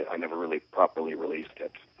me that I never really properly released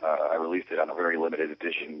it. I released it on a very limited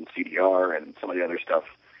edition CDR, and some of the other stuff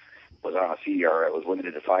was on a CDR. It was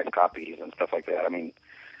limited to 5 copies and stuff like that. I mean,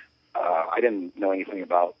 I didn't know anything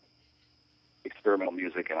about experimental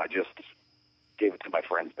music, and I just gave it to my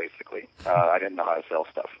friends, basically. I didn't know how to sell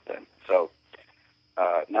stuff then. So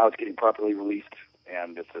now it's getting properly released,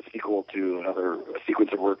 and it's a sequel to another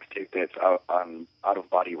Sequence of Works tape that's out on Out of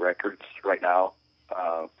Body Records right now.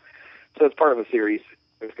 So it's part of a series.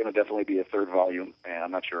 There's going to definitely be a 3rd volume, and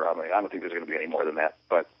I'm not sure how many. I don't think there's going to be any more than that.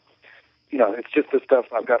 But, it's just the stuff.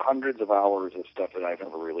 I've got hundreds of hours of stuff that I've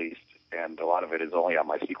never released, and a lot of it is only on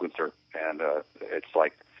my sequencer. And it's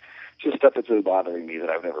like just stuff that's been bothering me that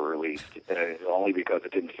I've never released, only because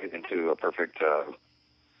it didn't fit into a perfect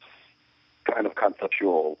kind of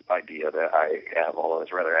conceptual idea that I have, although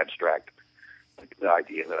it's rather abstract. The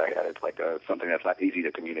idea that I had, it's like something that's not easy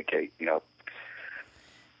to communicate,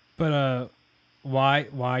 But why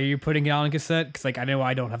are you putting it on cassette? Because I know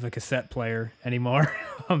I don't have a cassette player anymore.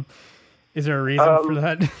 Is there a reason for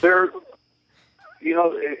that?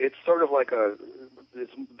 It's sort of like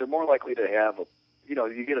they're more likely to have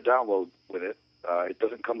you get a download with it. It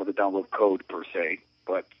doesn't come with a download code per se,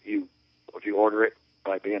 but if you order it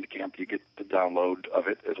by Bandcamp, you get the download of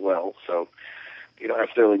it as well. So you don't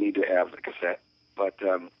necessarily need to have the cassette. But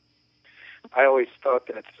I always thought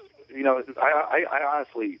that, I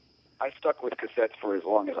honestly, I stuck with cassettes for as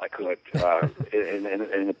long as I could. In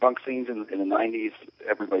the punk scenes in the 90s,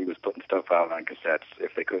 everybody was putting stuff out on cassettes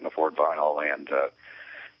if they couldn't afford vinyl. And,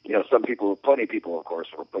 plenty of people, of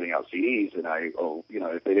course, were putting out CDs. And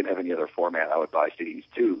if they didn't have any other format, I would buy CDs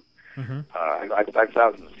too. Mm-hmm. I've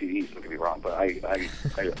thousands of CDs, don't get me wrong, but I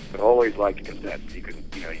always liked cassettes. You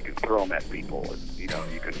can throw them at people. You can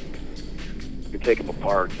take them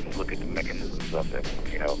apart and look at the mechanisms of it.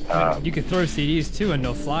 You can throw CDs too, and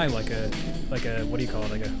they'll fly like a what do you call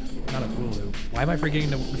it? Not a hula hoop. Why am I forgetting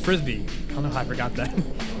the frisbee? I don't know how I forgot that.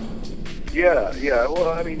 Yeah. Well,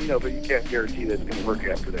 I mean, but you can't guarantee that it's going to work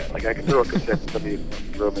after that. Like, I can throw a cassette in somebody's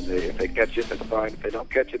room, and if they catch it, that's fine. If they don't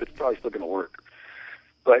catch it, it's probably still going to work.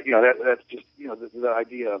 But, that's just, the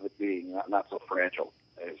idea of it being not so fragile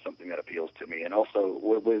is something that appeals to me. And also,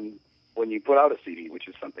 when you put out a CD, which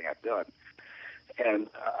is something I've done, and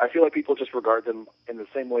I feel like people just regard them in the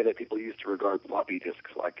same way that people used to regard floppy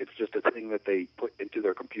disks. Like, it's just a thing that they put into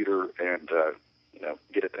their computer and,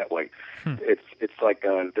 get it that way. It's like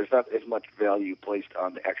there's not as much value placed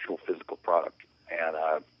on the actual physical product. And,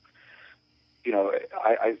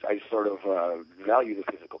 I sort of value the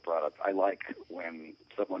physical product. I like when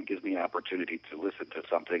someone gives me an opportunity to listen to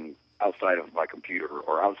something outside of my computer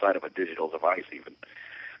or outside of a digital device even.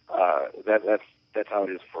 That's how it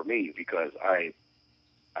is for me, because I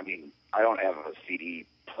don't have a CD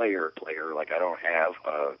player. Like, I don't have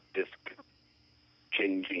a disc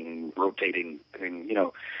changing, rotating thing.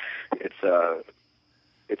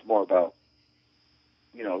 It's more about,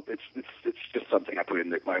 it's just something I put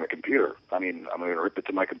in my computer. I mean, I'm going to rip it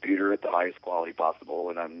to my computer at the highest quality possible,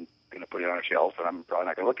 and I'm going to put it on a shelf, and I'm probably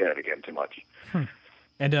not going to look at it again too much.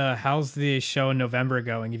 And how's the show in November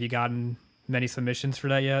going? Have you gotten many submissions for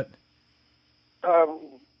that yet?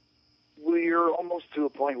 We're almost to a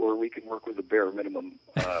point where we can work with the bare minimum.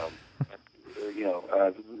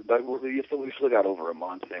 But we've still got over a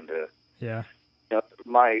month, and yeah.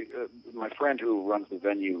 My friend who runs the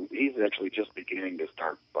venue, he's actually just beginning to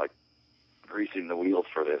start like greasing the wheels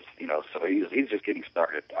for this. So he's just getting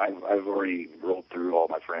started. I've already rolled through all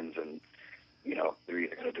my friends, and they're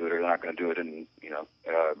either going to do it or they're not going to do it, and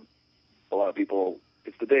a lot of people.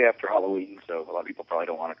 It's the day after Halloween, so a lot of people probably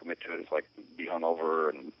don't want to commit to it. It's like be hungover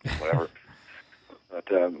and whatever. But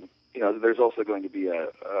there's also going to be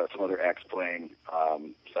some other acts playing,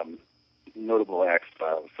 some notable acts.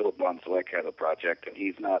 Philip von Zweck has a project, and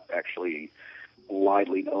he's not actually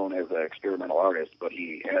widely known as an experimental artist, but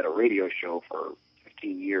he had a radio show for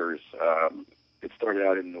 15 years. It started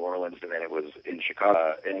out in New Orleans, and then it was in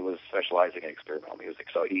Chicago, and it was specializing in experimental music.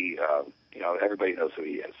 So he, everybody knows who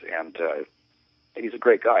he is, and he's a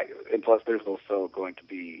great guy. And plus, there's also going to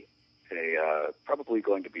be probably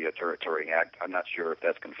going to be a touring act. I'm not sure if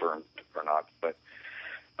that's confirmed or not, but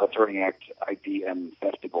a touring act, IDM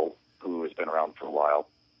Festival, who has been around for a while,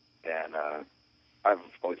 and I've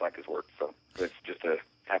always liked his work. So it's just a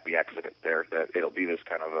happy accident there that it'll be this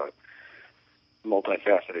kind of a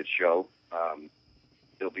multifaceted show.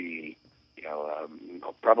 It'll be,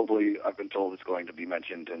 probably, I've been told it's going to be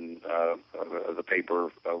mentioned in the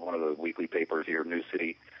paper, one of the weekly papers here, New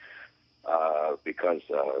City, because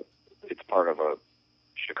it's part of a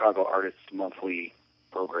Chicago Artists Monthly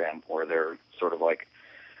program where they're sort of like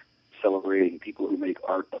celebrating people who make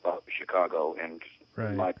art about Chicago, and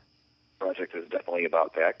my project is definitely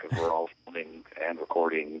about that, because we're all filming and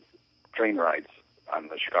recording train rides on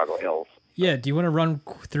the Chicago Hills. Yeah, do you want to run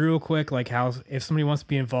through quick, like how, if somebody wants to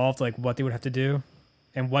be involved, like what they would have to do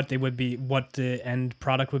and what the end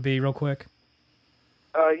product would be real quick?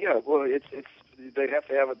 Yeah, well, they'd have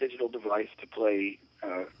to have a digital device to play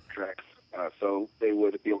tracks, so they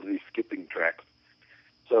would be able to be skipping tracks.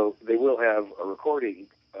 So they will have a recording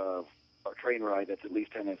of a train ride that's at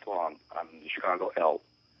least 10 minutes long on the Chicago L,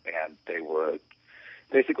 and they would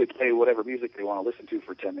basically play whatever music they want to listen to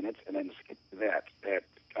for 10 minutes and then skip that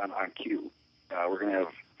on cue. We're going to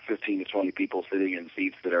have 15 to 20 people sitting in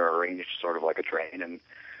seats that are arranged sort of like a train, and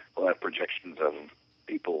we'll have projections of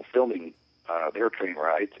people filming their train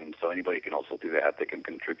rides, and so anybody can also do that. They can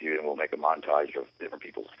contribute, and we'll make a montage of different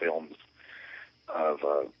people's films of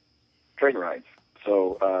train rides.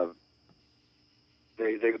 So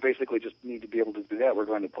they basically just need to be able to do that. We're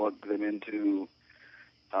going to plug them into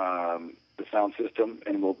the sound system,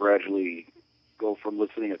 and we'll gradually go from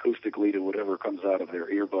listening acoustically to whatever comes out of their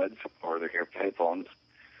earbuds or their headphones.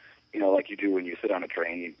 Like you do when you sit on a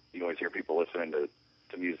train, you always hear people listening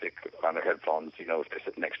to music on their headphones, if they're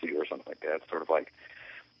sitting next to you or something like that. It's sort of like,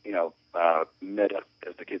 meta,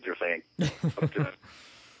 as the kids are saying. But,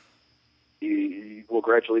 we'll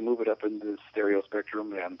gradually move it up into the stereo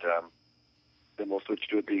spectrum, and then we'll switch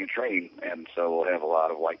to it being a train. And so we'll have a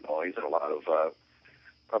lot of white noise and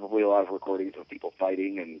probably a lot of recordings of people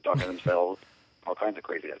fighting and talking to themselves, all kinds of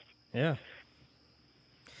craziness. Yeah.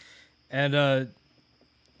 And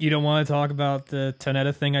you don't want to talk about the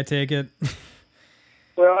Tonetta thing, I take it?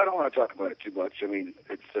 Well, I don't want to talk about it too much. I mean,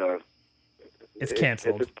 it's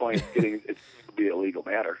canceled. At this point, it's going to be a legal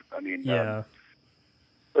matter. I mean, yeah.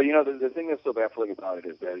 But, the thing that's so baffling about it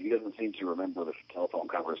is that he doesn't seem to remember the telephone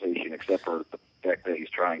conversation, except for the fact that he's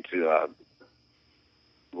trying to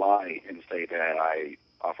lie and say that I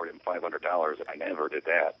offered him $500 and I never did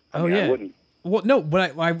that. I Yeah. I wouldn't Well, no,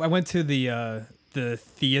 but I went to the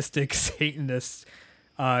theistic Satanist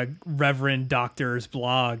Reverend Doctor's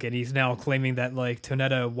blog, and he's now claiming that like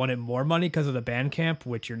Tonetta wanted more money because of the Bandcamp,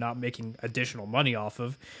 which you're not making additional money off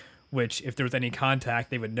of. Which, if there was any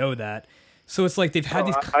contact, they would know that. So it's like they've had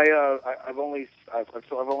these. I've only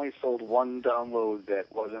sold one download that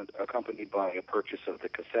wasn't accompanied by a purchase of the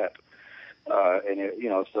cassette. And it,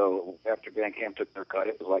 so after Bandcamp took their cut,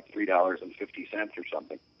 it was like $3.50 or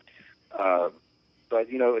something. But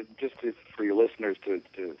just for your listeners to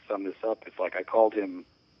sum this up, it's like I called him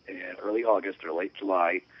in early August or late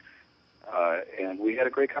July, and we had a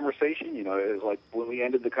great conversation. It was like when we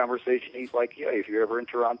ended the conversation, he's like, "Yeah, if you're ever in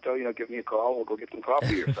Toronto, give me a call. We'll go get some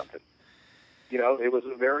coffee or something." It was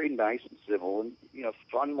a very nice and civil and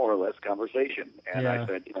fun, more or less, conversation. And I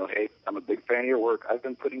said, hey, I'm a big fan of your work. I've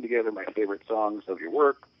been putting together my favorite songs of your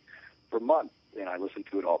work for months, and I listen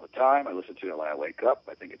to it all the time. I listen to it when I wake up.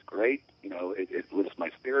 I think it's great. It lifts my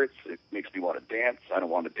spirits. It makes me want to dance. I don't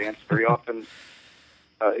want to dance very often.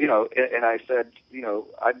 And I said,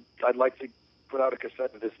 I'd like to put out a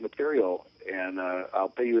cassette of this material, and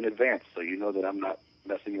I'll pay you in advance so you know that I'm not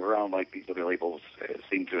messing around like these other labels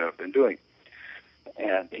seem to have been doing.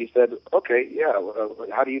 And he said, okay, yeah,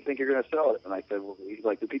 how do you think you're going to sell it? And I said, well, he's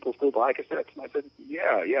like, do people still buy cassettes? And I said,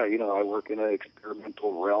 yeah, I work in an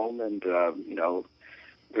experimental realm and,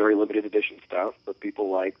 very limited edition stuff, but people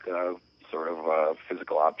like sort of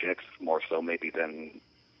physical objects more so maybe than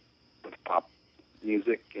with pop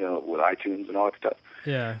music, with iTunes and all that stuff.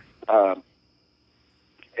 Yeah.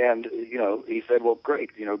 And, he said, well,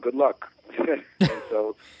 great, good luck. And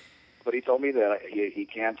so, but he told me that he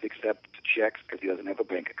can't accept checks because he doesn't have a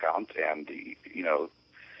bank account, and he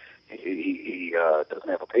doesn't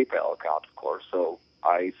have a PayPal account, of course. So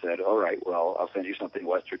I said, all right, well, I'll send you something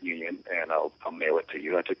Western Union, and I'll mail it to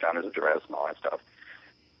you. I took down his address and all that stuff.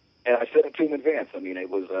 And I sent it to him in advance. I mean, it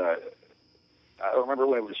was, I don't remember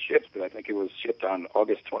when it was shipped, but I think it was shipped on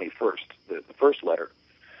August 21st, the first letter.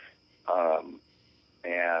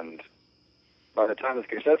 And by the time the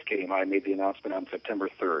cassettes came, I made the announcement on September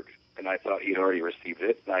 3rd, and I thought he'd already received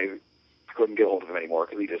it, and I couldn't get hold of him anymore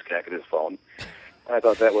because he disconnected his phone. And I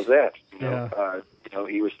thought that was that.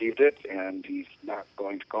 He received it, and he's not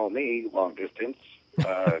going to call me long distance.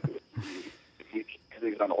 He's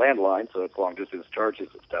on a landline, so it's long distance charges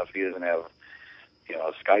and stuff. He doesn't have,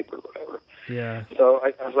 Skype or whatever. Yeah. So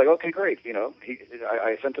I was like, okay, great.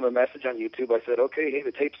 I sent him a message on YouTube. I said, okay, hey,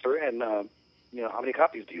 the tapes are in. How many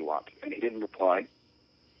copies do you want? And he didn't reply.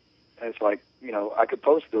 And it's like, I could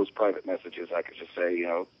post those private messages. I could just say,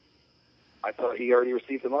 I thought he already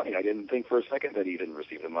received the money. I didn't think for a second that he didn't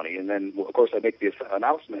receive the money. And then, of course, I make the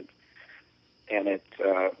announcement, and it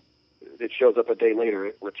shows up a day later.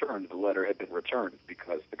 It returned. The letter had been returned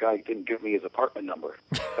because the guy didn't give me his apartment number.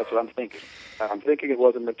 That's what I'm thinking. I'm thinking it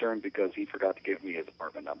wasn't returned because he forgot to give me his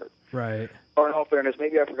apartment number. Right. Or in all fairness,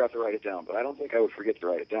 maybe I forgot to write it down, but I don't think I would forget to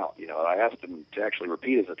write it down. I asked him to actually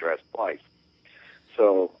repeat his address twice.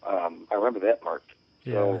 So I remember that part.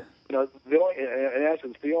 Yeah. So, in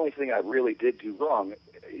essence, the only thing I really did do wrong,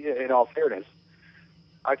 in all fairness,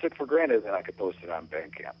 I took for granted that I could post it on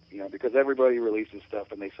Bandcamp, because everybody releases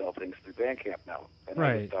stuff and they sell things through Bandcamp now. And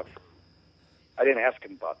right. I didn't ask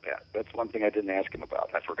him about that. That's one thing I didn't ask him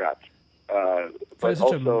about. I forgot. But it's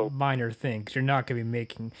such a minor thing because you're not going to be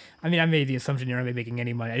making. I mean, I made the assumption you're not going to be making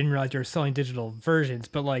any money. I didn't realize you were selling digital versions,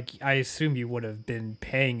 but I assume you would have been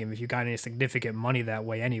paying him if you got any significant money that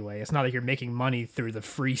way anyway. It's not like you're making money through the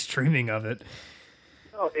free streaming of it.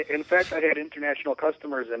 No, in fact, I had international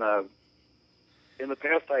customers, and in the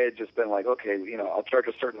past I had just been like, okay, I'll charge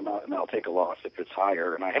a certain amount and I'll take a loss if it's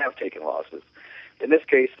higher, and I have taken losses. In this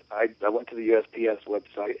case, I went to the USPS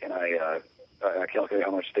website and I calculated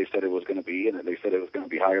how much they said it was going to be, and they said it was going to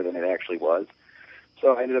be higher than it actually was.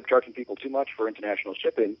 So I ended up charging people too much for international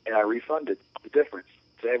shipping, and I refunded the difference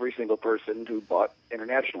to every single person who bought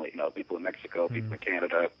internationally. People in Mexico, people in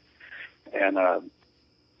Canada, and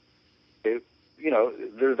there's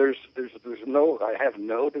no. I have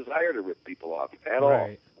no desire to rip people off at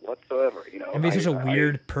all whatsoever. And he's such a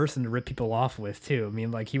weird person to rip people off with too. I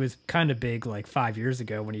mean, he was kind of big 5 years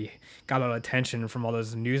ago when he got all the attention from all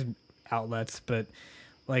those news outlets, but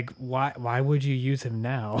why would you use him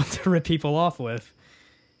now to rip people off with?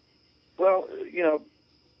 Well, he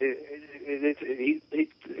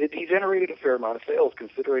generated a fair amount of sales,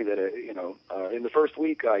 considering that in the first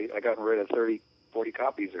week I got rid of 30, 40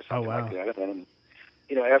 copies or something like that, and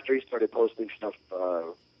then after he started posting stuff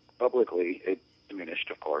publicly, it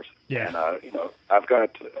diminished, of course. Yeah. And I've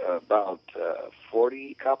got about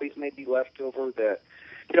 40 copies maybe left over that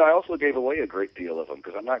I also gave away a great deal of them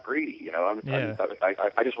because I'm not greedy. Yeah.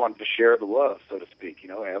 I just wanted to share the love, so to speak.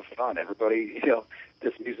 Have fun. Everybody,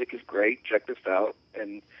 this music is great. Check this out.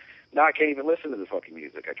 And now I can't even listen to the fucking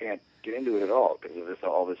music. I can't get into it at all because of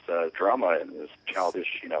all this drama and this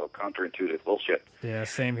childish, counterintuitive bullshit. Yeah,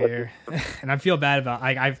 same here. And I feel bad about.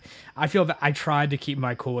 I feel that I tried to keep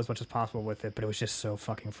my cool as much as possible with it, but it was just so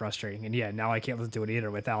fucking frustrating. And yeah, now I can't listen to it either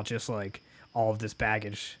without just like all of this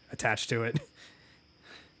baggage attached to it.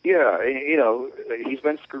 Yeah, he's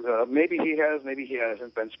been screwed. Maybe he has, maybe he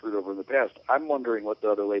hasn't been screwed over in the past. I'm wondering what the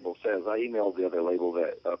other label says. I emailed the other label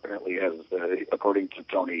that apparently has, according to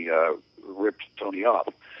Tony, ripped Tony off.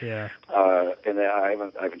 Yeah. And I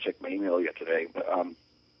haven't checked my email yet today, but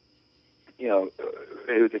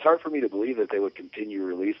it's hard for me to believe that they would continue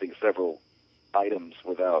releasing several items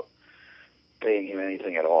without paying him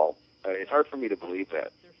anything at all. It's hard for me to believe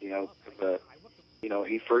that.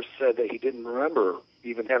 He first said that he didn't remember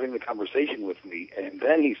even having the conversation with me, and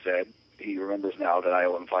then he said he remembers now that I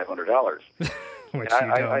owe him $500. Which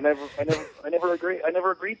I never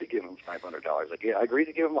agreed to give him $500. I agreed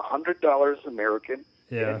to give him $100 American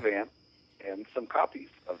in advance and some copies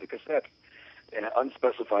of the cassette, an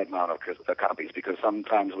unspecified amount of copies, because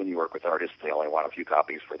sometimes when you work with artists, they only want a few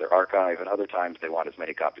copies for their archive, and other times they want as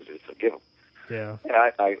many copies as to give them. Yeah. And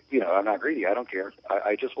I'm not greedy. I don't care.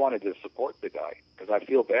 I just wanted to support the guy because I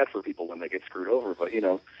feel bad for people when they get screwed over. But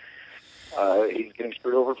he's getting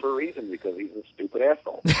screwed over for a reason because he's a stupid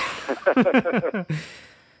asshole.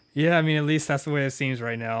 Yeah, I mean, at least that's the way it seems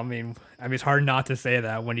right now. I mean, it's hard not to say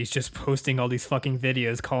that when he's just posting all these fucking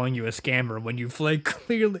videos calling you a scammer when you've like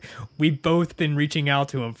clearly we've both been reaching out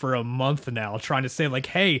to him for a month now, trying to say like,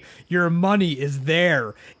 hey, your money is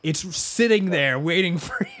there. It's sitting there waiting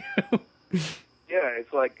for you. Yeah,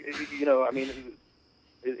 it's like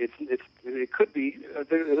it could be.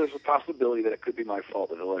 There's a possibility that it could be my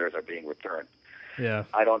fault that the letters are being returned. Yeah,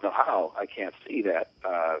 I don't know how. I can't see that,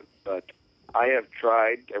 but I have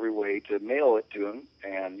tried every way to mail it to him,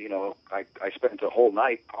 and I spent a whole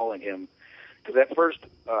night calling him because at first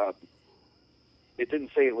it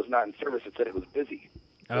didn't say it was not in service. It said it was busy.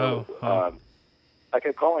 Oh. So, I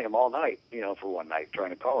kept calling him all night, for one night,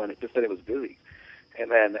 trying to call, and it just said it was busy. And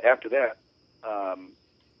then after that,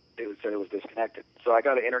 it said it was disconnected. So I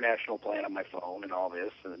got an international plan on my phone and all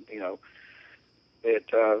this, and it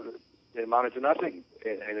amounted to nothing.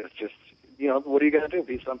 And it's just, what are you going to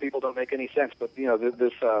do? Some people don't make any sense. But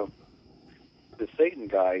this Satan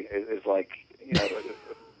guy is like,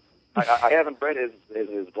 I haven't read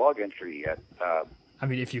his blog entry yet. I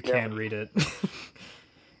mean, if you can read it,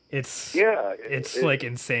 it's like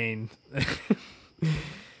insane.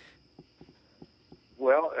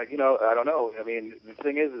 Well, I don't know. I mean, the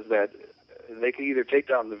thing is that they can either take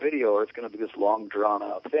down the video or it's going to be this long,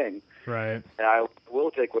 drawn-out thing. Right. And I will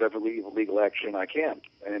take whatever legal action I can.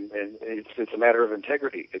 And it's a matter of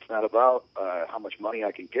integrity. It's not about how much money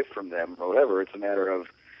I can get from them or whatever. It's a matter of,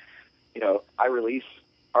 I release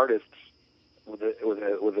artists with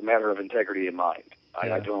a matter of integrity in mind.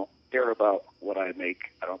 Yeah. I don't care about what I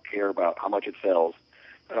make. I don't care about how much it sells.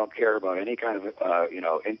 I don't care about any kind of,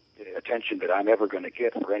 attention that I'm ever going to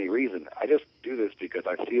get for any reason. I just do this because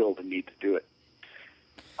I feel the need to do it.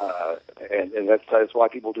 And that's why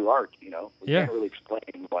people do art, We can't really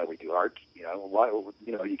explain why we do art, why,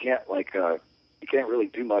 you can't you can't really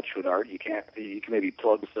do much with art. You can maybe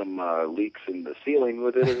plug some leaks in the ceiling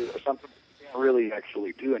with it or something. You can't really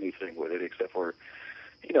actually do anything with it except for,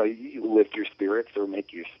 you lift your spirits or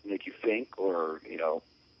make you think or,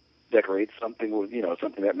 decorate something with,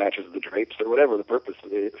 something that matches the drapes or whatever the purpose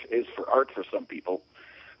is for art for some people.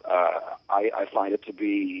 I find it to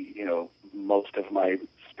be, most of my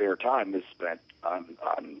spare time is spent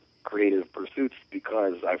on creative pursuits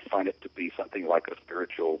because I find it to be something like a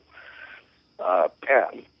spiritual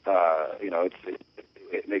path.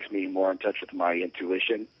 It makes me more in touch with my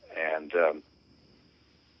intuition, and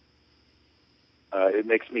it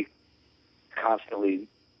makes me constantly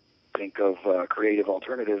think of creative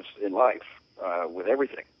alternatives in life with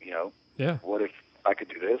everything. Yeah. What if I could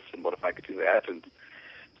do this, and what if I could do that, and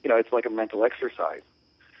it's like a mental exercise.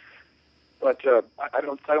 But I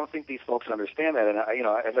don't think these folks understand that. And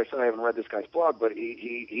as I said, I haven't read this guy's blog, but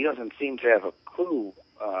he doesn't seem to have a clue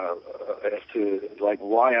as to like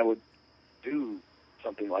why I would do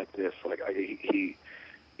something like this. Like he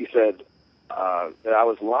said that I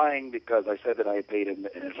was lying because I said that I had paid him,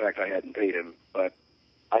 and in fact I hadn't paid him, but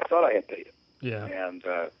I thought I had paid him. Yeah. And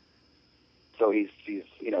so he's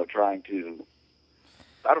trying to.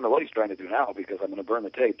 I don't know what he's trying to do now because I'm going to burn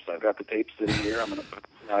the tapes. I've got the tapes sitting here. I'm going to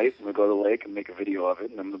go to the lake and make a video of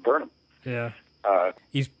it, and I'm going to burn them. Yeah.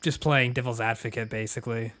 He's just playing devil's advocate,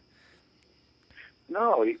 basically.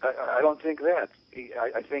 No, I don't think that.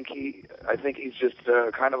 I think he's just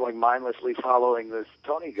kind of like mindlessly following this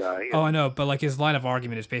Tony guy. Oh, I know, but like his line of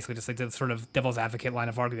argument is basically just like the sort of devil's advocate line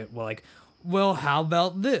of argument. Well, how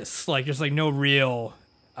about this? Like, there's like no real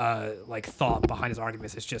like thought behind his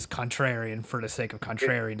arguments. It's just contrarian for the sake of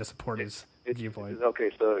contrarian to support his viewpoint. Okay,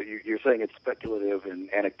 so you're saying it's speculative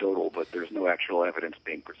and anecdotal, but there's no actual evidence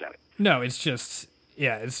being presented. No, it's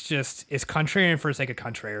contrarian for the sake of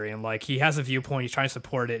contrarian. Like, he has a viewpoint, he's trying to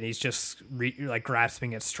support it, and he's just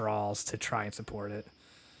grasping at straws to try and support it.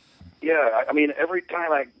 Yeah, I mean, every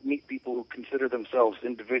time I meet people who consider themselves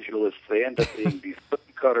individualists, they end up being these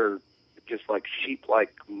cookie-cutter, just like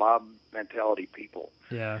sheep-like mob mentality people.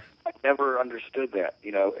 Yeah. I never understood that.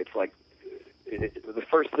 You know, it's like the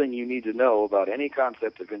first thing you need to know about any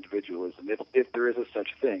concept of individualism, if there is a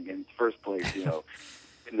such thing in the first place, you know,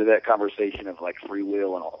 into that conversation of like free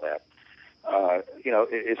will and all that. You know,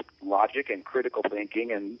 it's logic and critical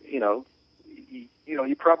thinking, and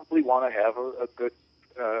you probably want to have a good.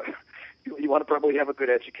 You want to probably have a good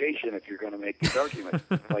education if you're going to make these arguments.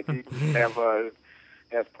 Like you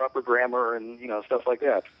have proper grammar and stuff like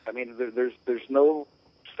that. I mean, there's no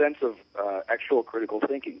sense of actual critical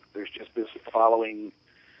thinking. There's just this following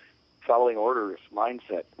orders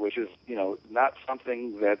mindset, which is not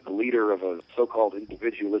something that the leader of a so-called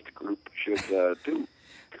individualist group should do.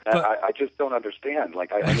 I just don't understand.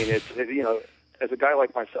 Like I mean, it's as a guy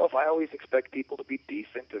like myself, I always expect people to be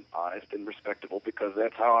decent and honest and respectable because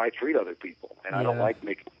that's how I treat other people. And I don't like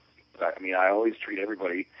making. I mean, I always treat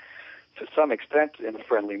everybody to some extent in a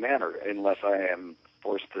friendly manner, unless I am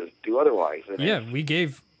forced to do otherwise. And we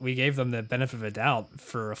gave them the benefit of a doubt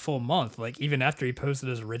for a full month. Like, even after he posted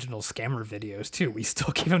his original scammer videos too, we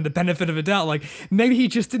still gave him the benefit of a doubt. Like, maybe he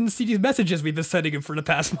just didn't see these messages we've been sending him for the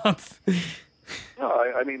past month. No,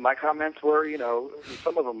 I mean, my comments were,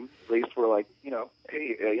 some of them at least were like,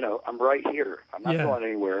 hey, I'm right here. I'm not going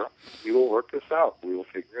anywhere. We will work this out. We will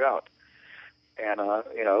figure it out. And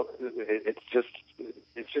it's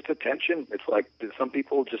just attention. It's like some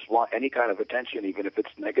people just want any kind of attention, even if it's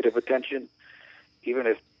negative attention, even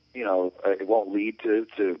if it won't lead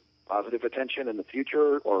to positive attention in the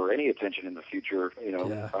future or any attention in the future.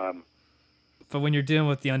 But when you're dealing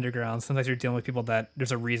with the underground, sometimes you're dealing with people that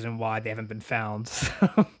there's a reason why they haven't been found.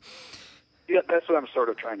 Yeah, that's what I'm sort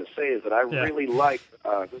of trying to say is that I really like,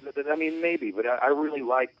 I mean, maybe, but I really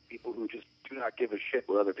like people who just do not give a shit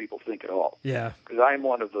what other people think at all. Yeah. Because I'm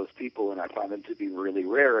one of those people, and I find them to be really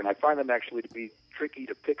rare, and I find them actually to be tricky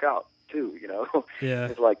to pick out, too, Yeah.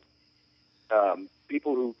 It's like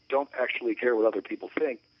people who don't actually care what other people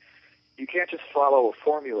think. You can't just follow a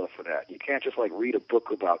formula for that. You can't just like read a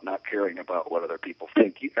book about not caring about what other people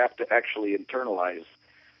think. You have to actually internalize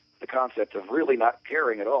the concept of really not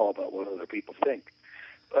caring at all about what other people think.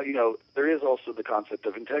 But, there is also the concept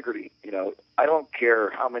of integrity. I don't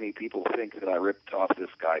care how many people think that I ripped off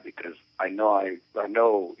this guy because I know,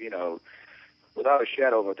 without a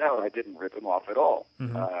shadow of a doubt, I didn't rip him off at all.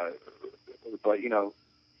 Mm-hmm. But,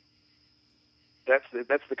 that's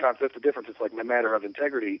the concept of difference. It's like my matter of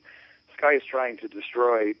integrity. This guy is trying to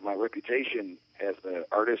destroy my reputation as an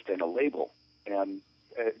artist and a label. And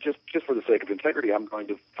just for the sake of integrity, I'm going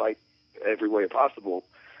to fight every way possible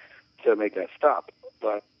to make that stop.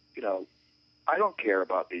 But, I don't care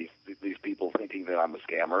about these people thinking that I'm a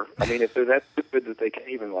scammer. I mean, if they're that stupid that they can't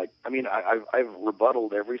even I've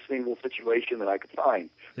rebutted every single situation that I could find.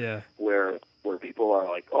 Yeah. Where people are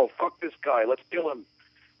like, oh, fuck this guy, let's kill him.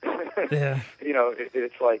 Yeah.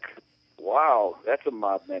 It's like, wow, that's a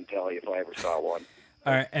mob mentality if I ever saw one.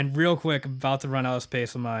 All right, and real quick, about to run out of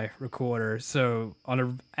space on my recorder. So,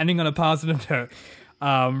 ending on a positive note,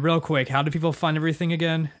 real quick, how do people find everything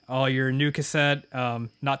again? All your new cassette,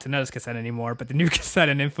 not Tonetti's cassette anymore, but the new cassette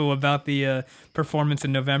and info about the performance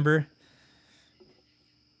in November?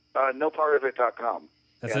 NoPartOfIt.com.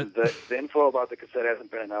 That's and it? The info about the cassette hasn't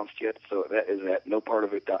been announced yet, so that is at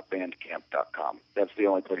nopartofit.bandcamp.com. That's the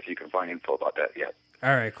only place you can find info about that yet.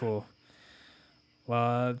 All right, cool.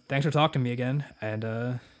 Well, thanks for talking to me again. And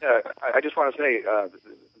I just want to say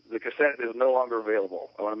the cassette is no longer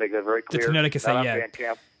available. I want to make that very clear. The Tonetti cassette, not on yeah.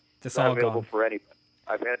 Bandcamp. It's not all available gone. for any.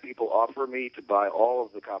 I've had people offer me to buy all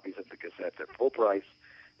of the copies of the cassettes at full price.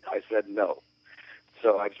 I said no.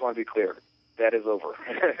 So I just want to be clear. That is over.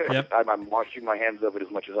 Yep. I'm washing my hands of it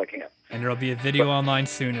as much as I can. And there'll be a video online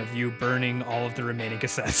soon of you burning all of the remaining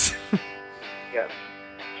cassettes. Yes.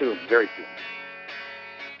 Soon. Very soon.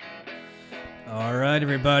 All right,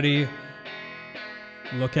 everybody.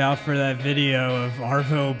 Look out for that video of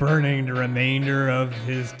Arvo burning the remainder of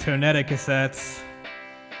his Tonetti cassettes.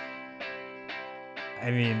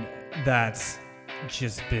 I mean, that's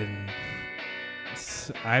just been.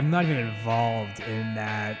 I'm not even involved in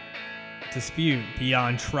that dispute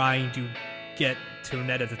beyond trying to get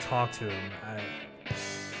Tonetta to talk to him.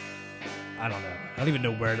 I don't know. I don't even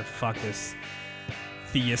know where the fuck this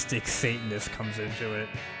theistic Satanist comes into it.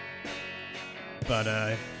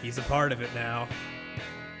 But he's a part of it now.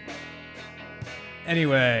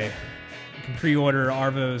 Anyway, you can pre-order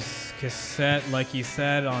Arvo's cassette, like he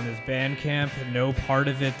said, on his Bandcamp,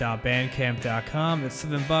 nopartofit.bandcamp.com. It's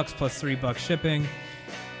 $7 plus $3 shipping.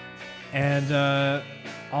 And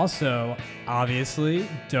also, obviously,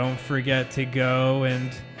 don't forget to go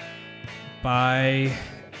and buy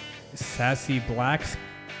Sassy Black's,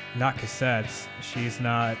 not cassettes. She's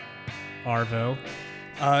not Arvo.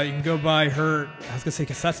 You can go buy her, I was going to say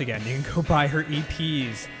cassettes again. You can go buy her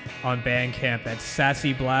EPs on Bandcamp at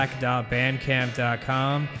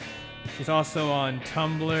sassyblack.bandcamp.com. She's also on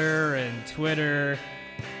Tumblr and Twitter.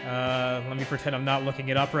 Let me pretend I'm not looking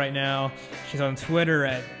it up right now. She's on Twitter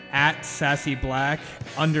at sassyblack_.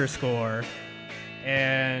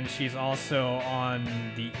 And she's also on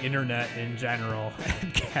the internet in general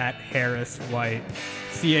at Cat Harris White.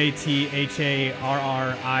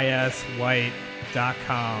 CATHARRIS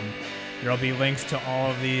White.com. There'll be links to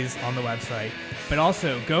all of these on the website. But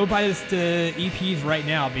also, go buy the EPs right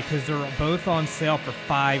now because they're both on sale for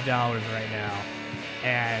 $5 right now.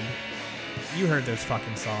 And you heard those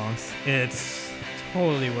fucking songs. It's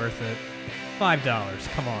totally worth it. $5.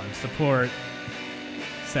 Come on, support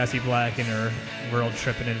Sassy Black and her world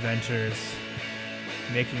tripping adventures,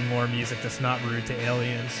 making more music that's not rude to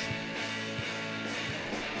aliens.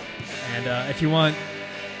 And if you want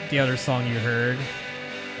the other song you heard,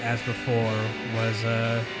 as before, was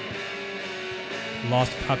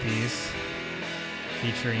Lost Puppies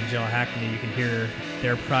featuring Jill Hackney. You can hear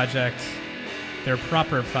their proper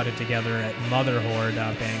project together at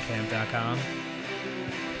motherwhore.bandcamp.com.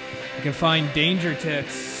 You can find Danger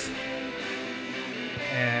Tits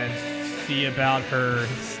and see about her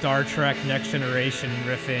Star Trek Next Generation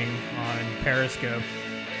riffing on Periscope.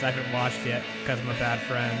 I haven't watched yet because I'm a bad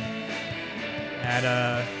friend. At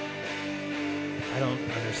I don't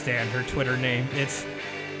understand her Twitter name. It's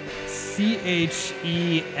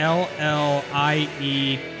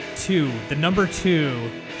CHELLIE2, the number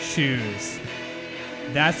 2 shoes.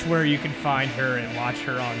 That's where you can find her and watch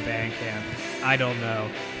her on Bandcamp. I don't know.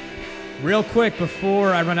 Real quick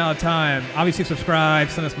before I run out of time, obviously subscribe,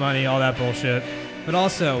 send us money, all that bullshit. But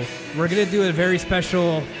also, we're going to do a very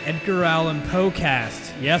special Edgar Allan Poe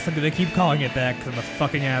cast. Yes, I'm going to keep calling it that because I'm a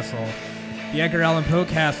fucking asshole. The Edgar Allan Poe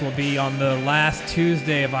cast will be on the last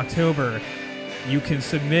Tuesday of October. You can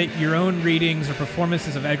submit your own readings or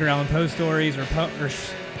performances of Edgar Allan Poe stories or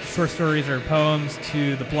short stories or poems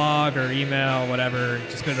to the blog or email, whatever.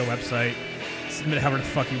 Just go to the website. Submit it however the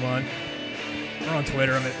fuck you want. Or on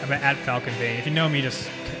Twitter, I'm at Falcon Vane. If you know me, just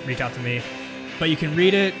reach out to me. But you can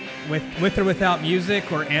read it with or without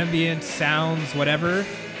music or ambient sounds, whatever,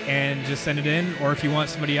 and just send it in. Or if you want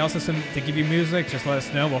somebody else to give you music, just let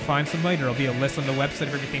us know. We'll find somebody. There'll be a list on the website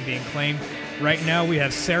of everything being claimed. Right now, we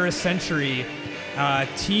have Sarah Century,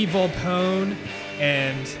 T. Volpone,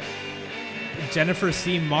 and Jennifer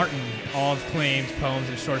C. Martin, all have claimed poems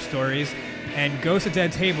and short stories. And Ghost of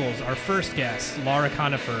Dead Tables, our first guest, Laura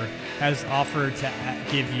Conifer, has offered to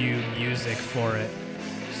give you music for it.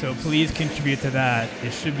 So please contribute to that.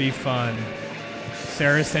 It should be fun.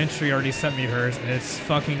 Sarah Century already sent me hers, and it's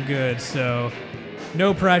fucking good. So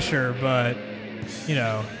no pressure, but, you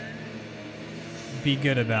know, be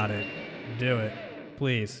good about it. Do it.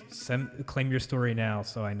 Please. Claim your story now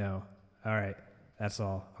so I know. All right. That's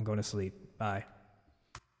all. I'm going to sleep. Bye.